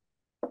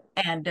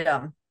 And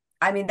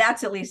I mean,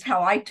 that's at least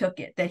how I took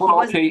it. That he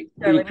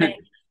wasn't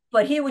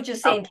but he was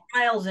just saying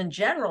trials in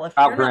general. If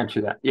I'll grant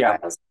you that. Yeah.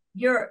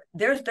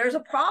 There's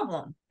a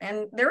problem.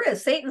 And there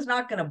is. Satan's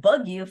not going to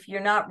bug you if you're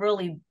not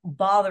really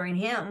bothering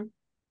him.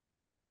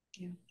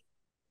 Yeah.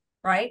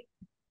 Right?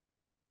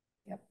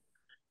 Yep.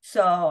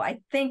 So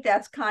I think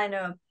that's kind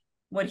of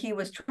what he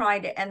was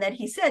trying to, and that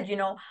he said,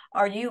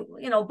 are you,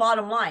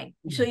 bottom line.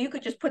 So you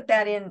could just put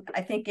that in,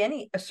 I think,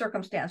 any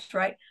circumstance,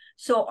 right?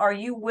 So are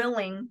you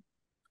willing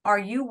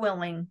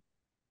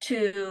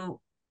to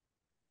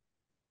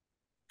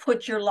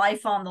put your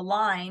life on the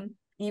line,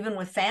 even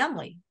with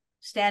family,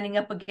 standing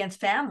up against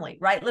family,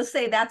 right? Let's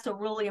say that's a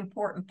really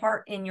important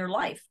part in your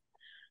life.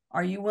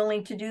 Are you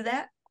willing to do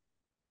that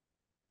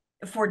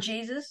for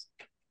Jesus?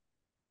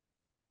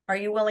 Are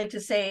you willing to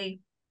say,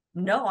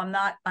 no, I'm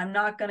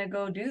not going to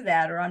go do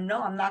that, or I'm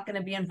not going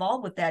to be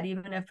involved with that,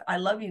 even if I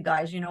love you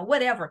guys,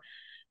 whatever.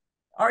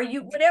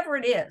 Whatever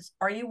it is,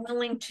 are you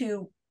willing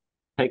to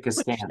take a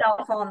stand, put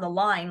yourself on the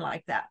line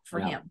like that for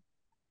him?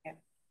 Yeah.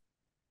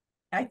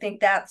 I think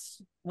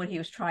that's what he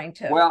was trying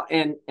to. Well,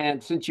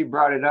 and since you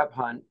brought it up,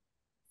 hon,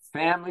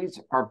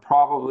 families are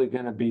probably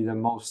going to be the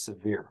most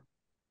severe.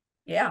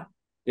 Yeah.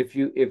 If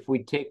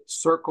we take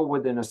circle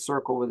within a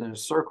circle within a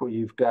circle,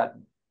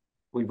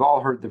 we've all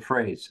heard the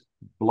phrase,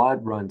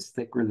 blood runs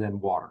thicker than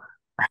water.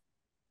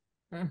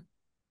 And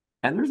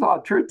there's a lot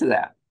of truth to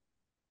that.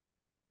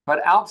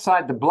 But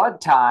outside the blood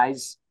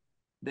ties,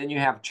 then you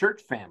have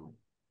church family.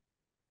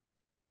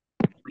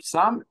 For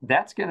some,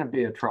 that's going to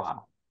be a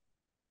trial.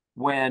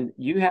 When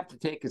you have to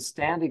take a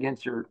stand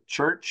against your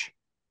church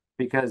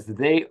because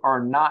they are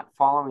not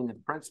following the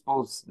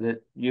principles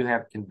that you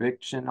have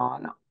conviction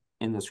on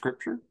in the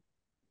scripture,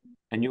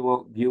 and you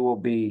will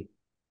be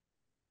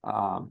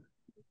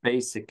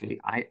basically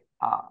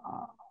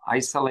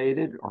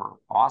isolated or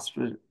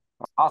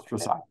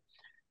ostracized.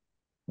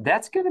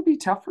 That's going to be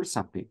tough for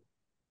some people.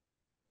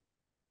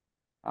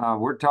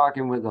 We're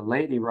talking with a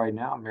lady right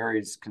now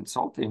Mary's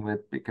consulting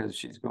with because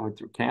she's going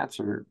through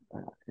cancer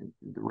in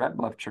the Red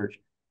Bluff Church.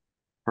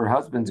 Her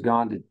husband's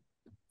gone to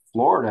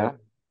Florida,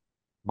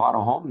 bought a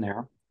home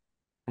there,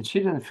 and she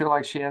doesn't feel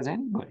like she has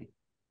anybody.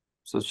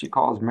 So she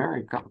calls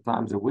Mary a couple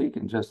times a week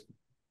and just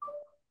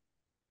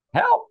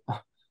help,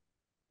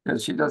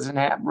 because she doesn't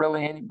have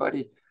really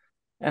anybody.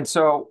 And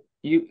so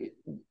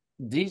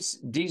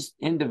these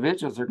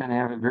individuals are going to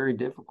have it very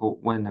difficult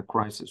when the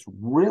crisis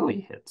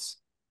really hits.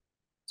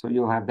 So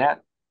you'll have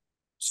that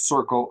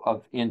circle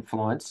of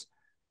influence.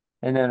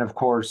 And then, of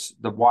course,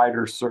 the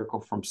wider circle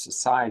from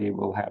society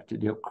will have to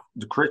deal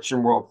the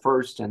Christian world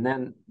first, and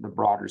then the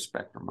broader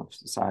spectrum of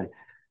society.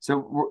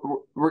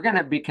 So we're going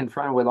to be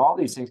confronted with all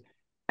these things.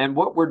 And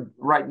what we're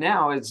right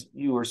now, as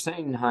you were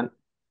saying, Hunt,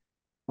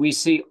 we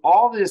see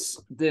all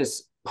this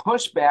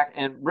pushback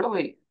and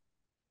really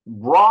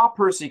raw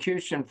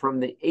persecution from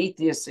the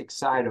atheistic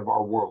side of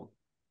our world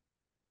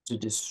to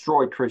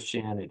destroy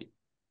Christianity.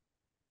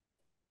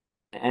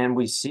 And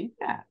we see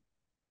that,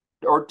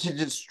 or to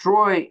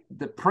destroy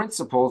the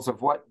principles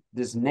of what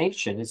this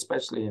nation,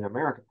 especially in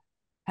America,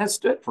 has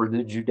stood for,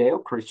 the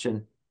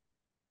Judeo-Christian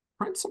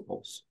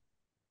principles.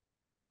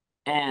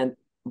 And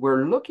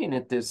we're looking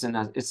at this, and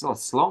it's a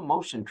slow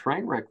motion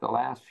train wreck the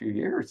last few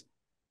years.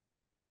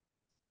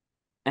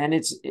 And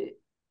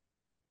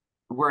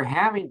we're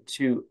having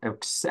to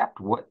accept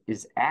what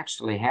is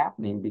actually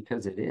happening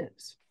because it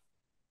is.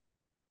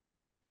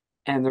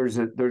 And there's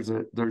a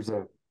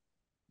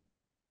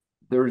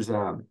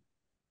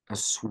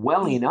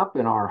swelling up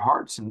in our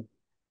hearts and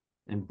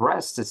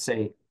breasts to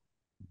say,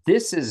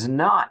 this is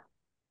not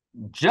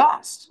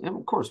just. And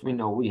of course, we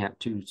know we have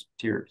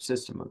two-tier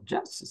system of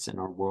justice in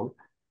our world.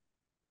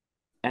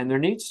 And there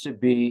needs to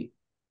be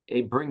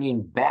a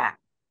bringing back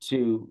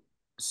to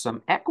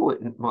some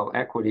equity. Well,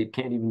 equity,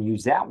 can't even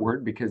use that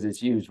word because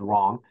it's used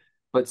wrong,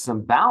 but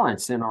some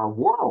balance in our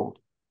world.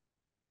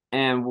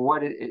 And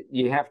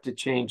you have to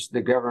change the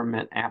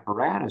government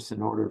apparatus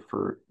in order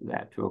for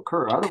that to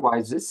occur.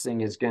 Otherwise, this thing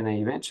is going to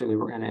eventually,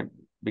 we're going to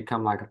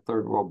become like a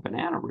third world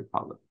banana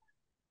republic.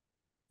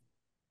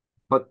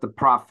 But the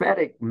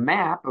prophetic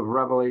map of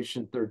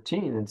Revelation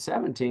 13 and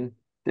 17,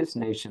 this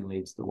nation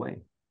leads the way.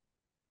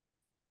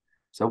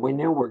 So we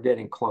knew we're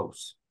getting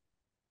close,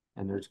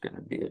 and there's going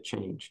to be a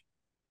change.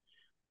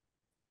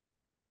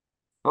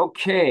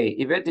 Okay,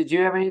 Yvette, did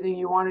you have anything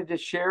you wanted to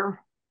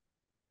share?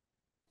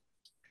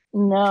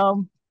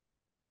 No.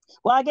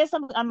 Well, I guess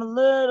I'm a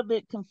little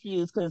bit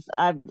confused because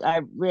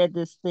I read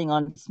this thing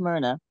on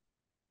Smyrna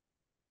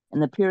in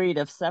the period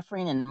of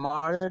suffering and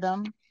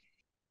martyrdom,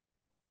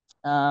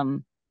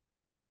 and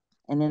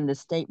then the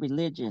state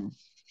religion.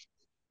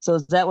 So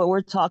is that what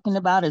we're talking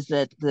about? Is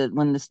that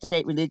when the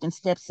state religion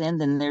steps in,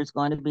 then there's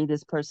going to be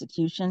this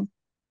persecution?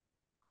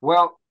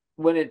 Well,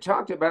 when it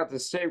talked about the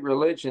state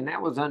religion,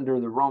 that was under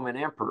the Roman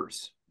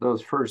emperors,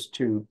 those first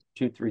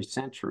 3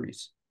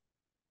 centuries.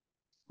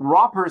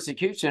 Raw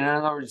persecution, in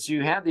other words,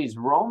 you have these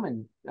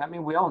Roman, I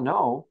mean, we all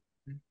know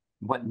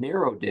what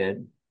Nero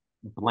did,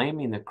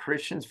 blaming the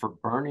Christians for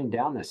burning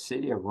down the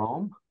city of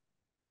Rome.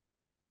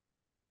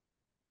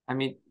 I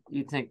mean,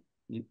 you think,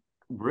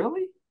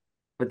 really?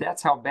 But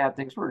that's how bad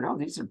things were. No,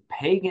 these are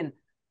pagan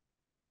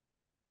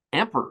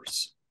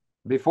emperors.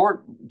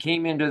 Before it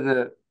came into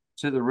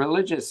the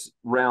religious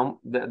realm,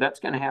 that's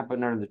going to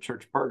happen under the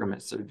Church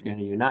Pergamus. They're going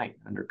to unite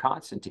under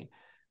Constantine.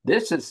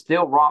 This is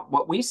still raw.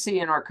 What we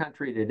see in our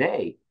country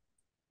today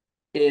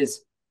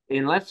is,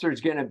 unless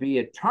there's going to be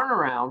a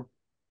turnaround,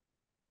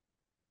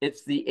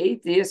 it's the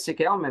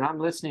atheistic element. I'm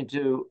listening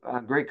to a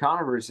great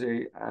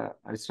controversy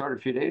I started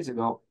a few days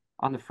ago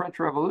on the French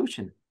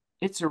Revolution.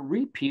 It's a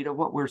repeat of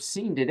what we're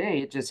seeing today.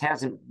 It just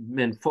hasn't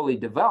been fully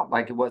developed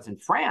like it was in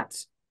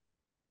France.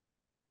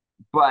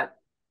 But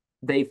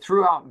they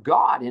threw out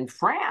God in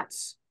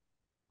France.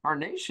 Our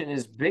nation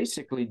is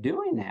basically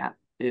doing that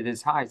at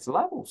its highest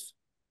levels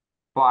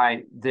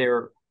by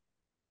their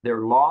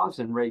laws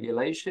and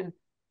regulation.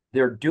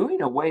 They're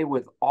doing away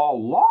with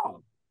all law.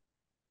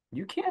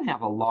 You can't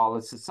have a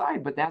lawless society,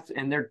 but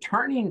and they're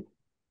turning,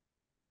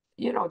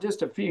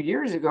 just a few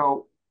years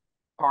ago,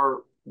 our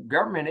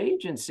government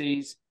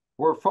agencies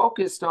were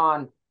focused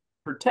on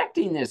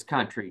protecting this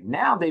country.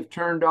 Now they've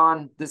turned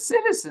on the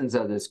citizens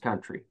of this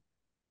country.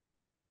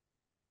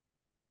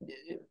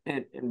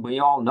 And we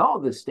all know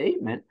the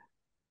statement,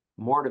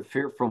 more to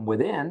fear from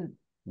within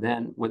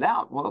than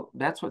without. Well,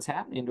 that's what's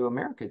happening to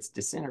America. It's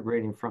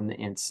disintegrating from the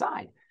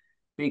inside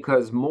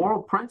because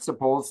moral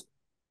principles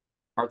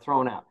are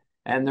thrown out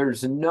and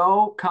there's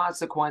no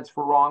consequence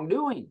for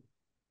wrongdoing.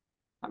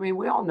 I mean,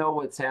 we all know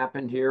what's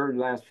happened here in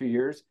the last few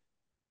years.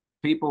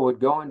 People would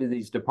go into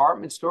these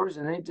department stores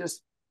and they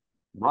just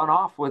run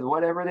off with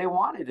whatever they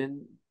wanted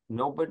and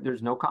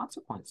there's no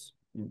consequence.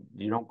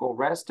 You don't go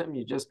arrest them.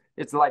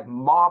 It's like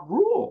mob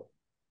rule.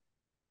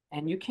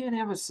 And you can't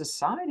have a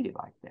society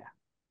like that.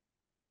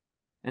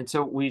 And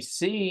so we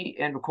see,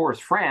 and of course,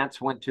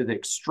 France went to the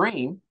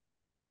extreme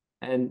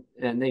and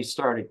they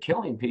started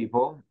killing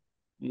people,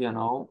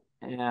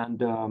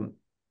 and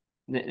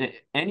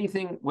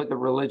anything with a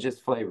religious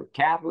flavor,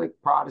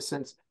 Catholic,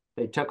 Protestants,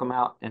 they took them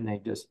out and they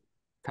just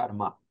cut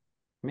them up.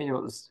 I mean,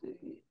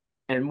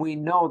 and we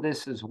know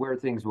this is where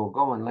things will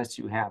go unless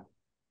you have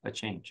a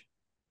change.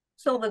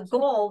 So the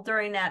goal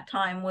during that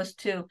time was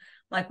to,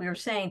 like we were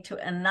saying, to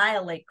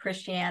annihilate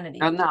Christianity.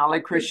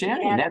 Annihilate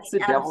Christianity. That's the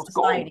devil's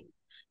goal.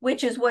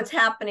 Which is what's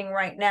happening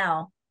right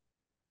now.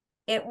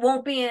 It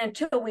won't be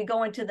until we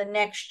go into the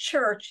next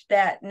church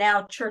that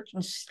now church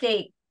and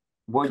state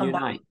will combine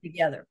unite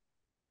together.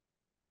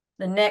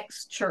 The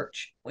next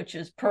church, which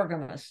is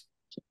Pergamus.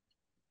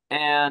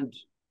 And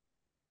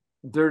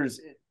there's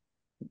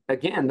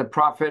again, the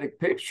prophetic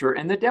picture,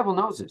 and the devil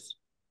knows this.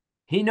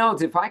 He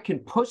knows if I can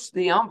push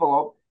the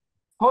envelope,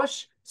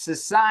 push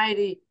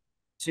society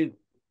to,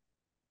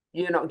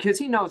 because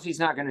he knows he's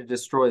not going to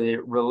destroy the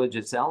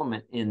religious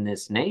element in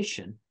this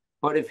nation.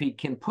 But if he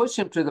can push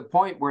them to the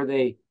point where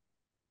they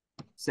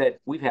said,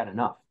 we've had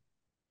enough.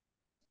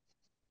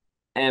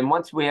 And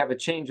once we have a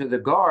change of the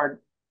guard,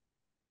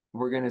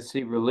 we're going to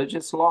see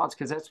religious laws,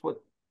 because that's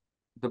what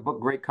the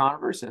book Great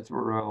Controversy, that's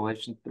what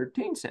Revelation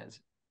 13 says.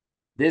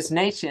 This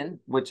nation,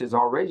 which is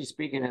already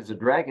speaking as a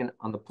dragon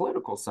on the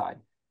political side,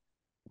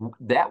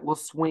 that will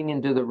swing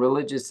into the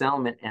religious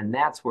element, and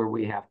that's where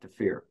we have to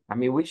fear. I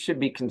mean, we should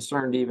be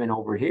concerned even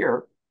over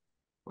here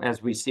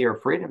as we see our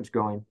freedoms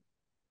going,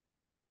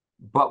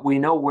 but we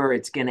know where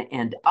it's going to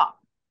end up.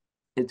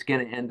 It's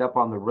going to end up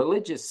on the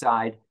religious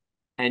side,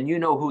 and you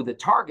know who the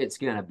target's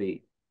going to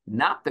be.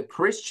 Not the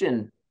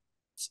Christians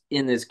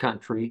in this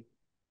country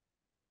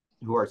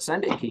who are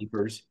Sunday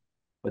keepers,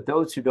 but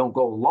those who don't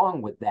go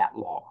along with that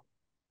law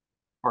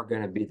are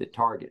going to be the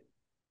target.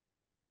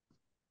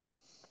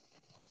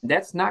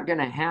 That's not going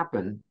to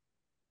happen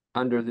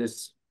under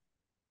this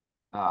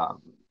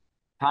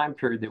time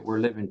period that we're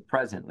living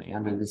presently,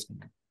 under this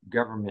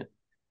government,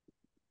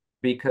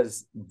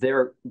 because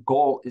their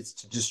goal is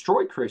to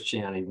destroy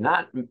Christianity,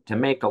 not to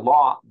make a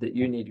law that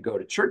you need to go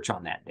to church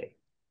on that day.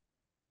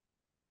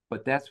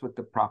 But that's what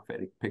the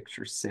prophetic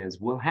picture says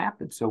will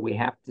happen. So we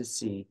have to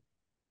see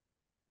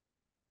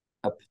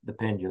the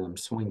pendulum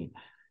swinging.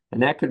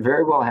 And that could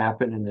very well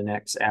happen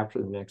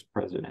after the next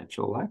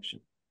presidential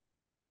election.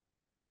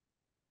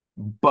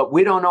 But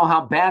we don't know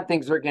how bad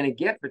things are going to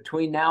get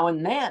between now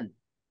and then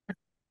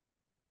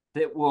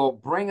that will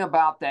bring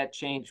about that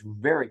change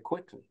very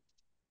quickly.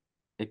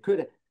 It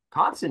could.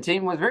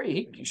 Constantine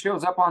he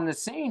shows up on the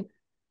scene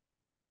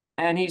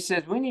and he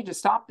says, we need to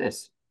stop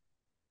this.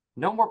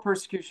 No more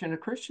persecution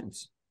of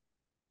Christians.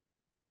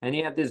 And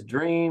he had this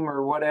dream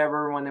or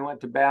whatever when they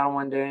went to battle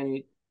one day,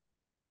 and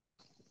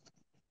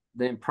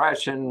the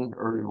impression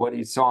or what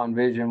he saw in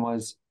vision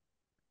was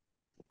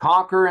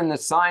conquer in the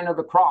sign of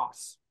the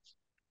cross.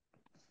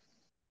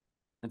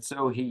 And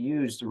so he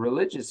used the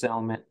religious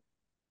element.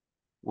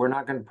 We're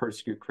not going to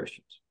persecute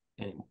Christians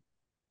anymore.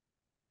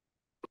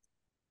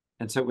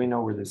 And so we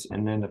know where this,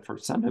 and then the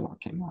first Sunday law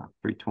came out,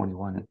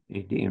 321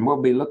 AD. And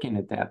we'll be looking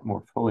at that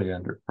more fully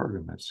under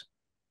Pergamus.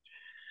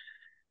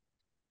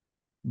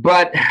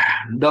 But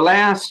the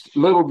last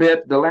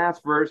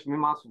verse, we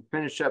must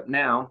finish up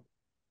now.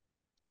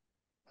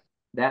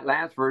 That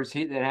last verse,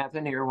 he that hath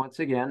an ear, once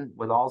again,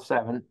 with all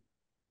seven,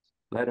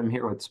 let him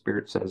hear what the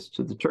Spirit says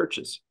to the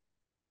churches.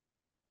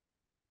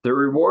 The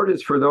reward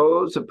is for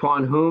those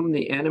upon whom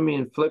the enemy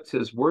inflicts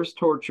his worst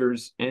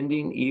tortures,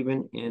 ending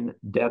even in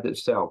death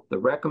itself. The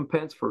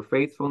recompense for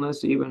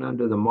faithfulness, even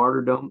unto the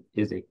martyrdom,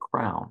 is a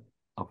crown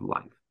of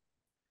life.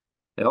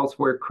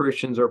 Elsewhere,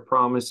 Christians are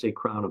promised a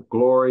crown of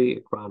glory, a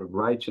crown of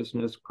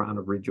righteousness, a crown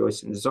of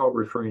rejoicing. It's all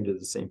referring to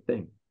the same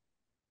thing.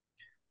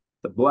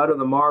 The blood of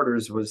the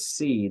martyrs was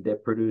seed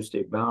that produced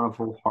a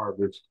bountiful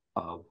harvest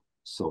of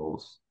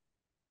souls.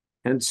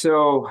 And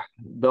so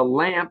the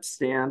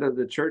lampstand of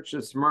the church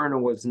of Smyrna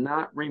was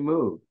not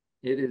removed.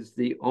 It is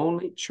the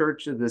only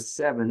church of the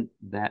seven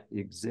that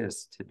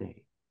exists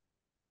today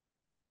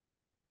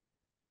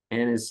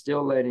and is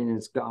still letting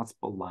its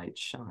gospel light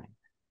shine,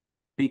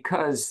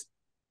 because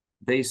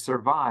they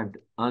survived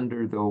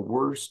under the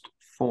worst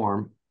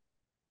form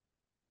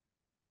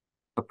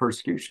of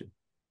persecution,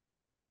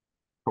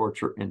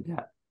 torture, and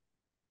death.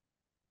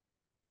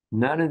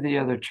 None of the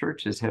other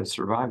churches have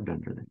survived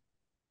under them,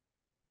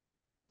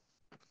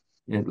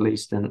 at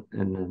least in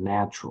the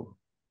natural.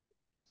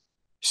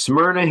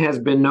 Smyrna has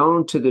been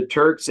known to the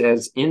Turks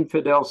as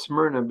infidel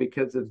Smyrna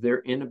because of their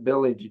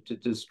inability to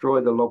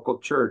destroy the local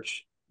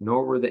church,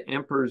 nor were the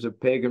emperors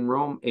of pagan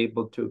Rome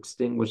able to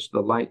extinguish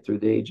the light through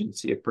the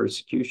agency of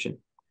persecution.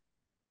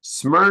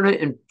 Smyrna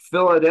and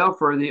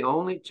Philadelphia are the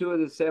only two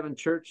of the seven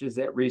churches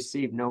that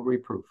received no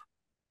reproof.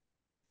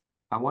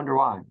 I wonder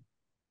why.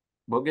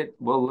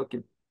 We'll look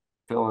at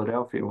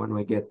Philadelphia when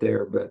we get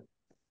there, but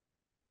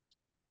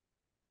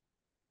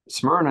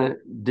Smyrna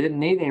didn't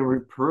need any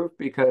reproof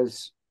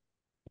because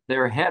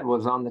their head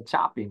was on the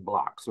chopping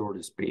block, so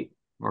to speak,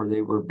 or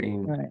they were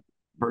being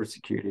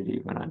persecuted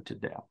even unto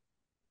death.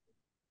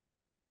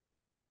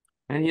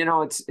 And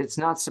it's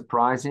not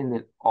surprising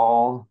that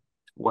all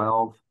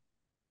 12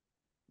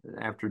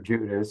 after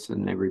Judas,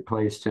 and they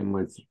replaced him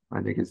with,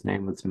 I think his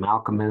name was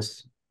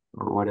Malcolmus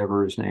or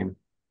whatever his name.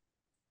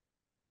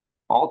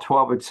 All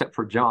 12 except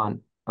for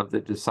John of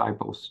the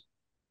disciples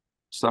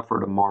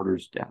suffered a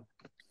martyr's death.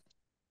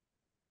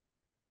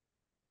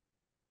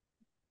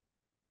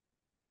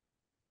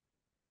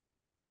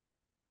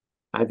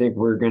 I think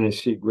we're going to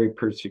see great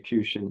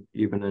persecution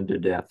even unto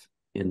death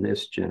in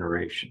this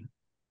generation.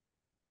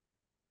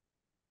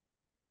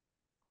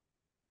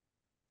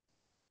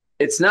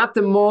 It's not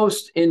the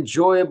most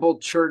enjoyable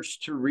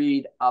church to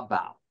read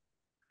about,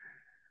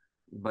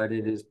 but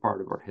it is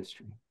part of our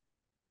history.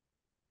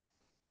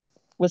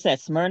 What's that,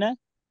 Smyrna?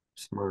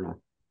 Smyrna.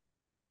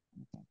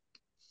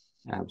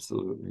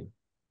 Absolutely.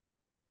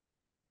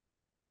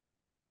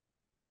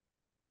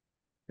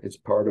 It's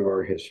part of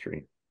our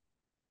history.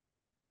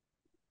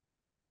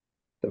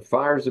 The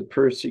fires of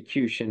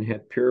persecution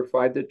had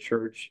purified the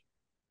church,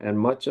 and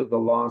much of the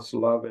lost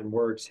love and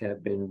works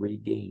have been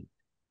regained.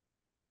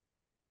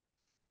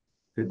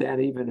 Could that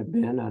even have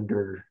been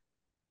under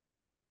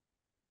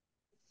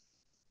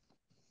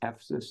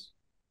Ephesus?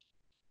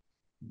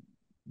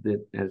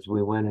 That as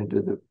we went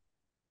into the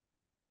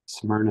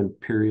Smyrna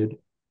period,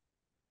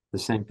 the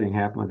same thing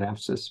happened with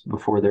Ephesus.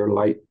 Before their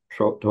light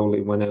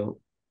totally went out,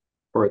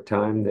 for a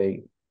time,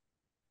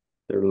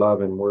 their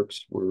love and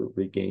works were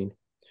regained.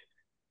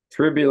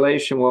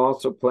 Tribulation will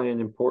also play an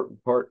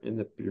important part in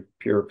the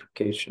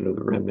purification of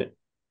the remnant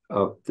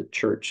of the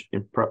church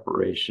in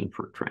preparation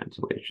for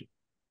translation.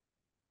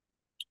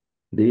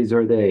 These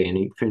are they, and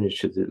he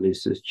finishes at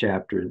least this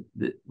chapter,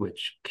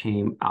 which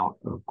came out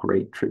of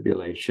great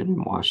tribulation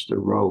and washed their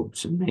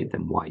robes and made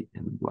them white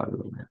in the blood of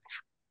the Lamb.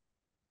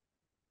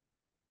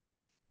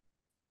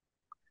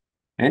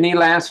 Any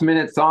last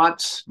minute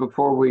thoughts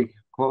before we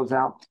close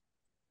out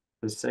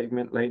the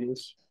segment,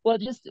 ladies? Well,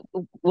 just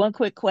one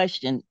quick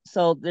question.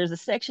 So there's a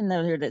section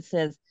over here that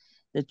says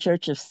the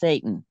Church of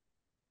Satan.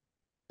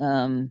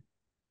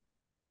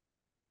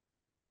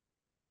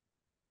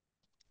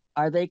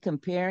 Are they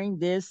comparing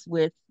this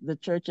with the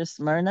Church of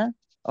Smyrna?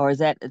 Or is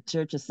that a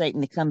Church of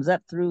Satan that comes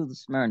up through the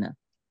Smyrna?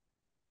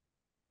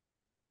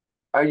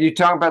 Are you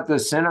talking about the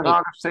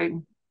synagogue of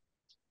Satan?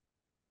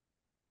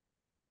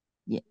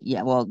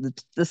 Yeah. Well,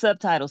 the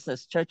subtitle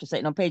says Church of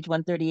Satan on page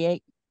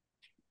 138.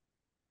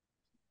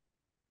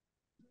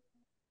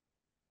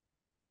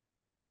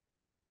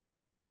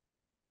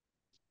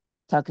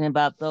 Talking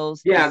about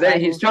those. Yeah,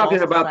 he's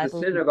talking about the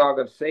disciples. synagogue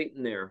of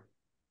Satan there.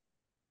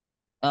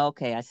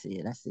 Okay, I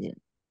see it.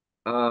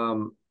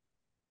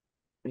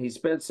 He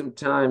spent some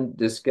time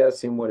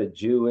discussing what a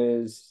Jew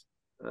is.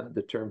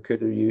 The term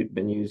could have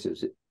been used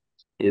as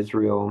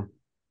Israel,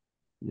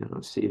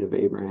 seed of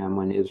Abraham.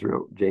 When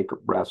Jacob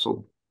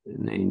wrestled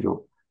an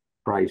angel,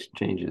 Christ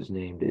changed his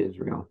name to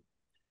Israel.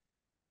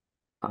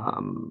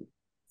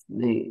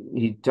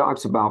 He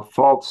talks about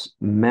false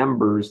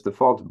members. The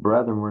false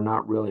brethren were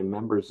not really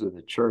members of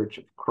the church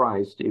of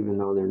Christ, even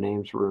though their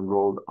names were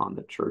enrolled on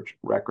the church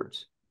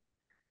records.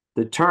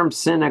 The term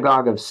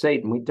synagogue of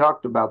Satan, we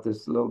talked about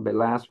this a little bit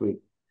last week.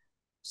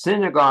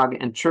 Synagogue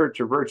and church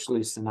are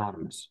virtually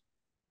synonymous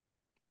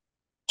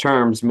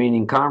terms,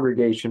 meaning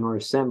congregation or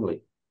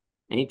assembly.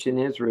 Ancient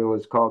Israel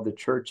is called the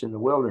church in the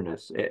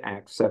wilderness,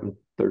 Acts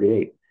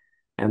 7:38,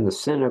 and the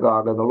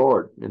synagogue of the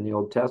Lord in the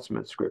Old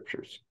Testament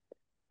scriptures.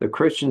 The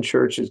Christian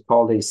church is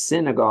called a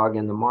synagogue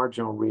in the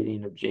marginal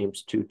reading of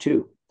James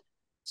 2:2.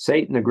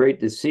 Satan, the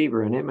great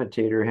deceiver and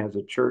imitator, has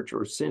a church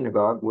or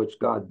synagogue which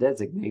God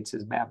designates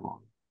as Babylon.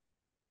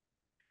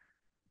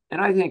 And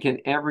I think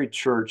in every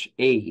church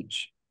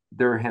age,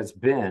 there has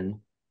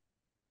been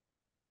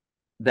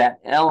that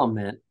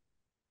element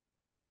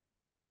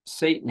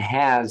Satan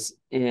has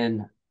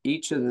in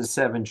each of the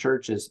 7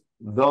 churches,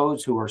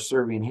 those who are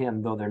serving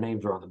him, though their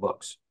names are on the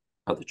books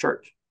of the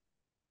church.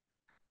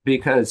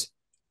 Because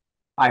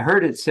I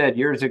heard it said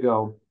years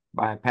ago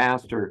by a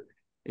pastor,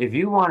 if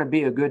you want to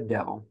be a good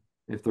devil,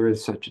 if there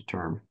is such a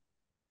term,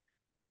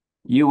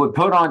 you would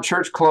put on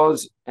church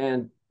clothes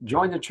and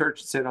join the church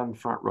and sit on the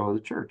front row of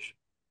the church.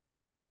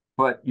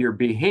 But your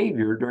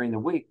behavior during the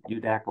week,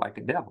 you'd act like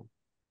a devil.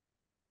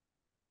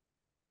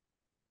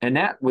 And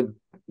that would,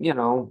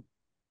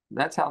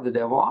 that's how the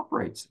devil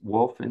operates,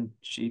 wolf in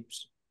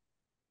sheep's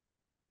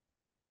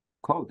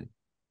clothing.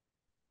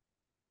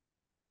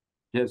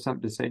 You have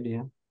something to say,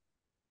 Dan?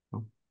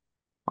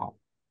 Oh.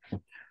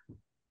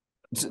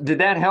 So did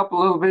that help a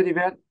little bit,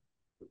 Yvette?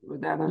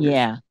 With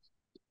that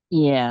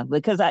Yeah,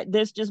 because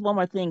there's just one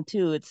more thing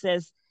too. It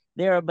says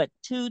there are but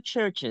 2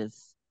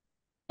 churches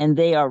and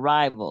they are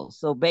rivals.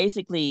 So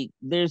basically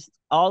there's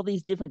all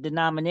these different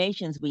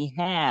denominations we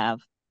have.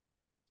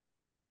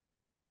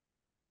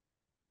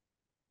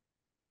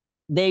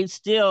 They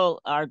still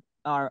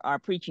are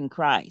preaching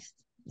Christ.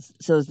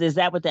 So is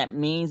that what that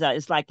means?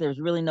 It's like there's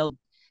really not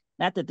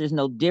that there's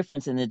no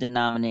difference in the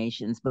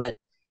denominations, but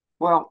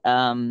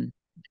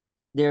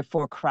they're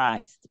for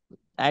Christ.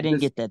 I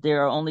didn't get that.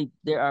 There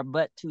are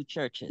but 2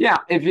 churches. Yeah,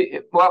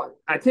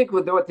 I think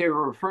what they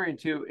were referring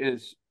to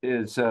is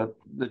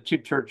the 2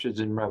 churches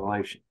in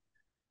Revelation.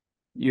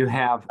 You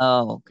have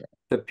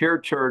the pure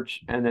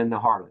church and then the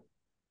harlot.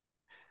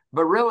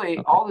 But really,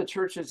 all the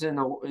churches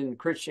in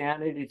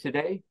Christianity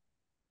today,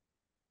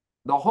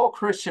 the whole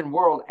Christian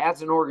world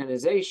as an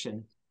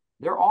organization,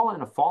 they're all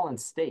in a fallen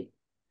state.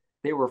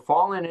 They were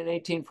fallen in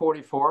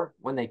 1844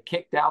 when they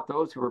kicked out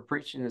those who were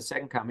preaching the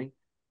second coming,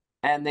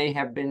 and they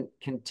have been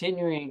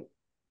continuing,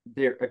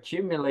 they're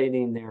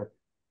accumulating their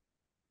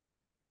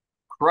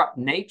corrupt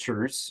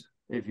natures,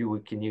 if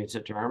you can use the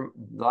term,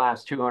 the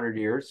last 200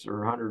 years or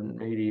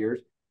 180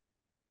 years,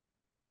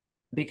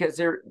 because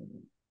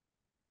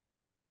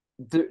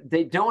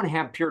they don't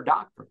have pure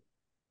doctrine.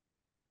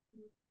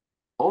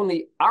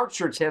 Only our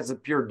church has a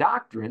pure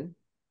doctrine,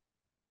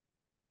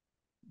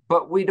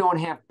 but we don't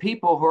have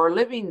people who are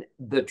living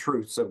the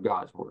truths of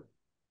God's word.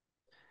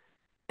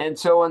 And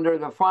so under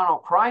the final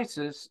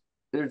crisis,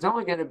 there's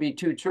only going to be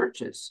two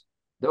churches: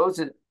 those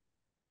that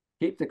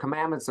keep the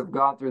commandments of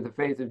God through the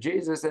faith of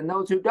Jesus, and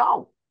those who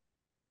don't.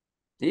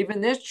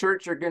 Even this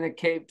church are going to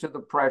cave to the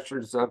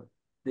pressures of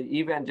the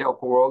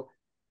evangelical world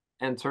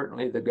and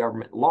certainly the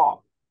government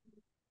law.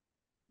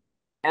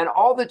 And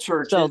all the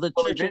churches So the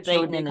will Church of eventually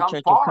Satan and the become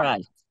Church of fallen.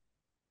 Christ.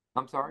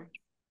 I'm sorry?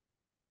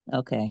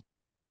 Okay.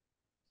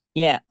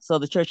 Yeah. So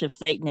the Church of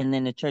Satan and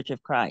then the Church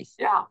of Christ.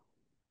 Yeah.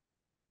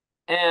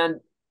 And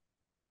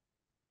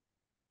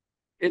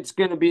it's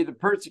going to be the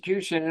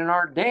persecution in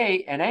our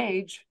day and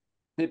age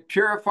that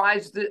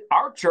purifies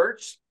our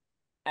church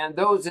and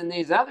those in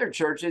these other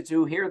churches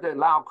who hear the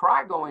loud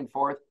cry going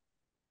forth.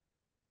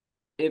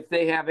 If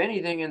they have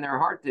anything in their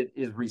heart that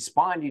is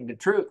responding to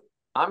truth,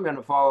 I'm going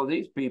to follow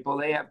these people.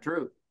 They have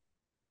truth.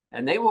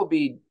 And they will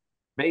be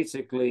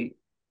basically,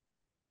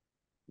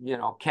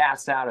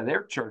 cast out of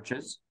their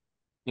churches,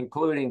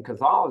 including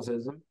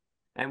Catholicism.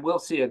 And we'll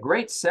see a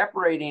great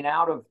separating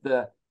out of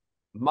the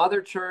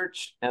mother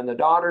church and the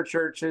daughter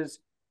churches.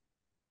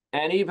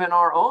 And even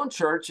our own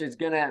church is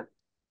going to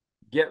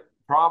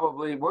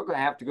we're going to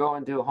have to go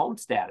into home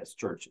status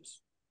churches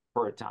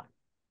for a time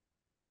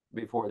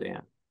before the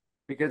end.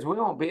 Because we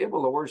won't be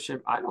able to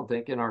worship, I don't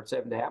think, in our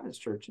Seventh-day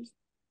Adventist churches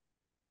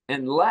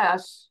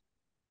unless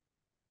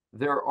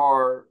there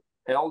are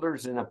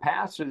elders and a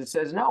pastor that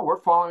says, no,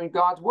 we're following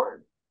God's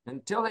word.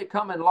 Until they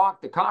come and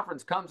the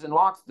conference comes and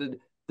locks the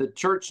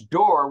church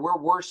door, we're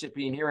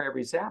worshiping here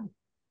every Sabbath.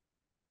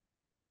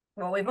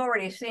 Well, we've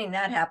already seen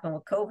that happen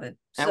with COVID.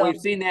 And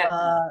we've seen that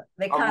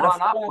they kind of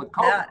flunked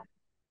that.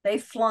 They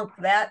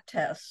flunked that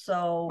test.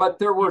 So, but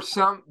there were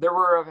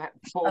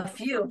a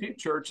few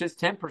churches,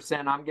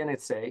 10%, I'm going to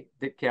say,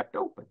 that kept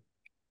open.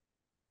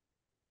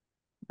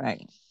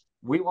 Right.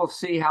 We will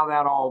see how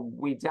that all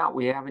weeds out.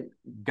 We haven't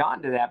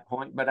gotten to that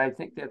point, but I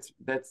think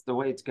that's the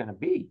way it's going to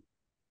be.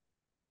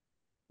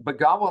 But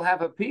God will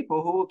have a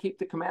people who will keep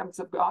the commandments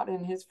of God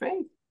in his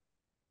faith.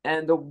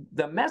 And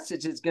the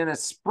message is going to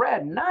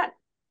spread.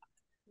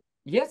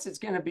 Yes, it's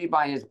going to be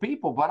by his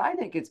people, but I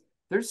think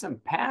there's some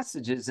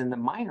passages in the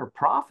minor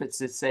prophets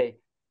that say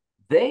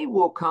they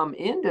will come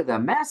into the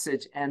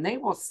message and they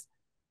will,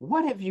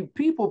 what have you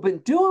people been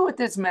doing with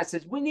this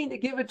message? We need to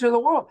give it to the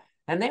world.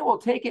 And they will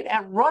take it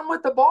and run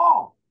with the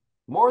ball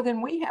more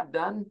than we have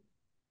done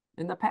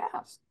in the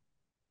past.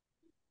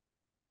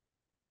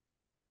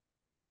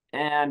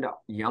 And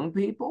young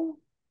people,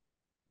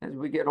 as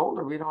we get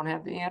older, we don't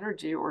have the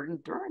energy or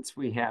endurance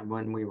we had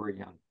when we were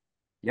young.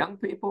 Young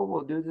people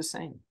will do the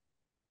same.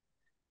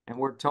 And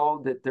we're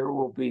told that there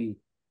will be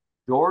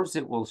doors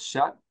that will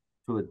shut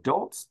to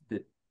adults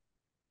that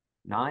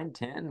 9,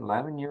 10,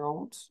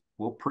 11-year-olds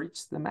will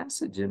preach the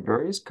message in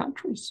various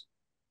countries.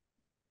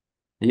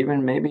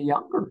 Even maybe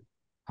younger.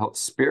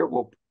 Spirit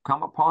will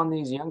come upon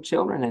these young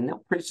children and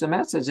they'll preach the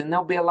message and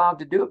they'll be allowed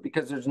to do it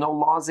because there's no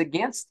laws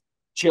against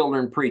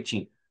children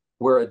preaching,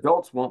 where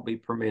adults won't be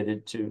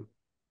permitted to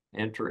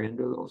enter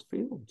into those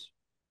fields.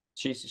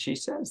 She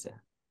says that.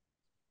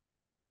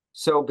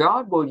 So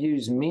God will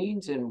use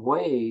means and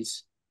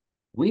ways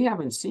we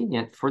haven't seen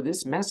yet for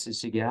this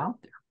message to get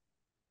out there,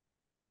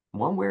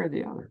 one way or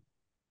the other.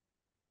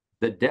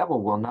 The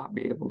devil will not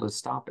be able to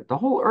stop it. The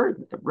whole earth,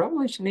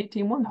 Revelation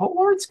 18:1, the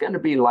whole earth's going to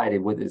be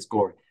lighted with his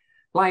glory,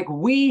 like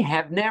we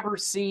have never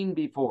seen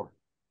before.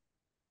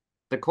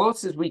 The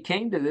closest we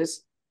came to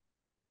this,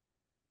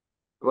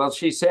 well,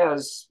 she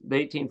says the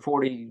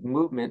 1840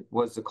 movement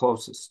was the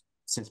closest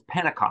since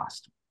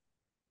Pentecost.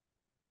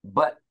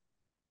 But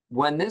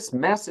when this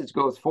message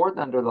goes forth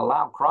under the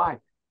loud cry,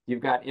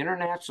 you've got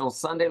international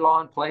Sunday law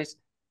in place,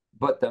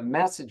 but the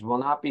message will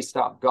not be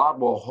stopped. God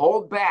will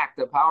hold back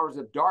the powers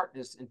of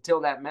darkness until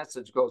that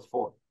message goes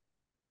forth.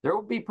 There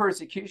will be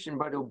persecution,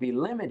 but it will be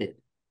limited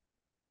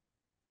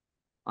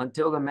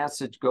until the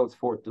message goes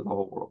forth to the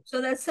whole world. So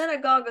that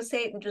synagogue of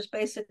Satan just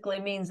basically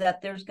means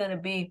that there's going to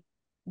be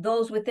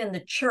those within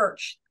the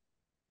church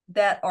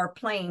that are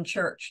playing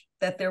church,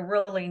 that they're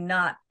really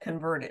not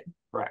converted.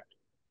 Correct.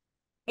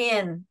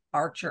 In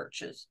our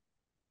churches.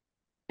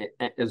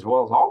 As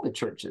well as all the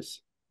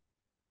churches.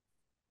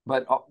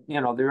 But,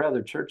 their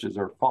other churches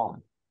are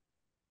fallen.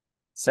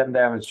 Seventh-day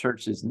Adventist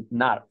Church is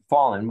not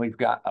fallen. We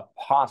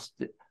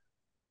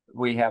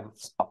have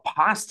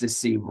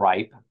apostasy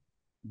ripe,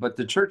 but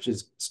the church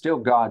is still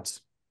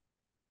God's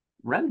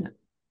remnant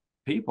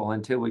people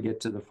until we get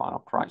to the final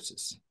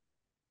crisis.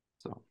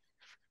 So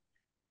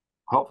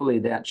hopefully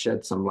that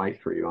sheds some light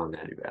for you on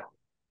that, Yvette.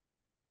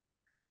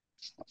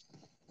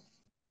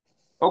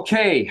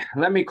 Okay,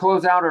 let me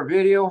close out our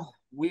video.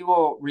 We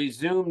will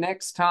resume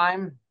next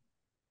time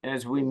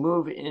as we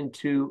move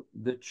into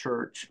the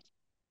church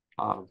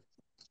of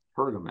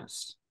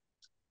Pergamos.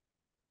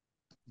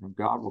 And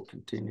God will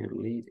continue to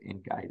lead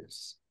and guide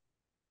us.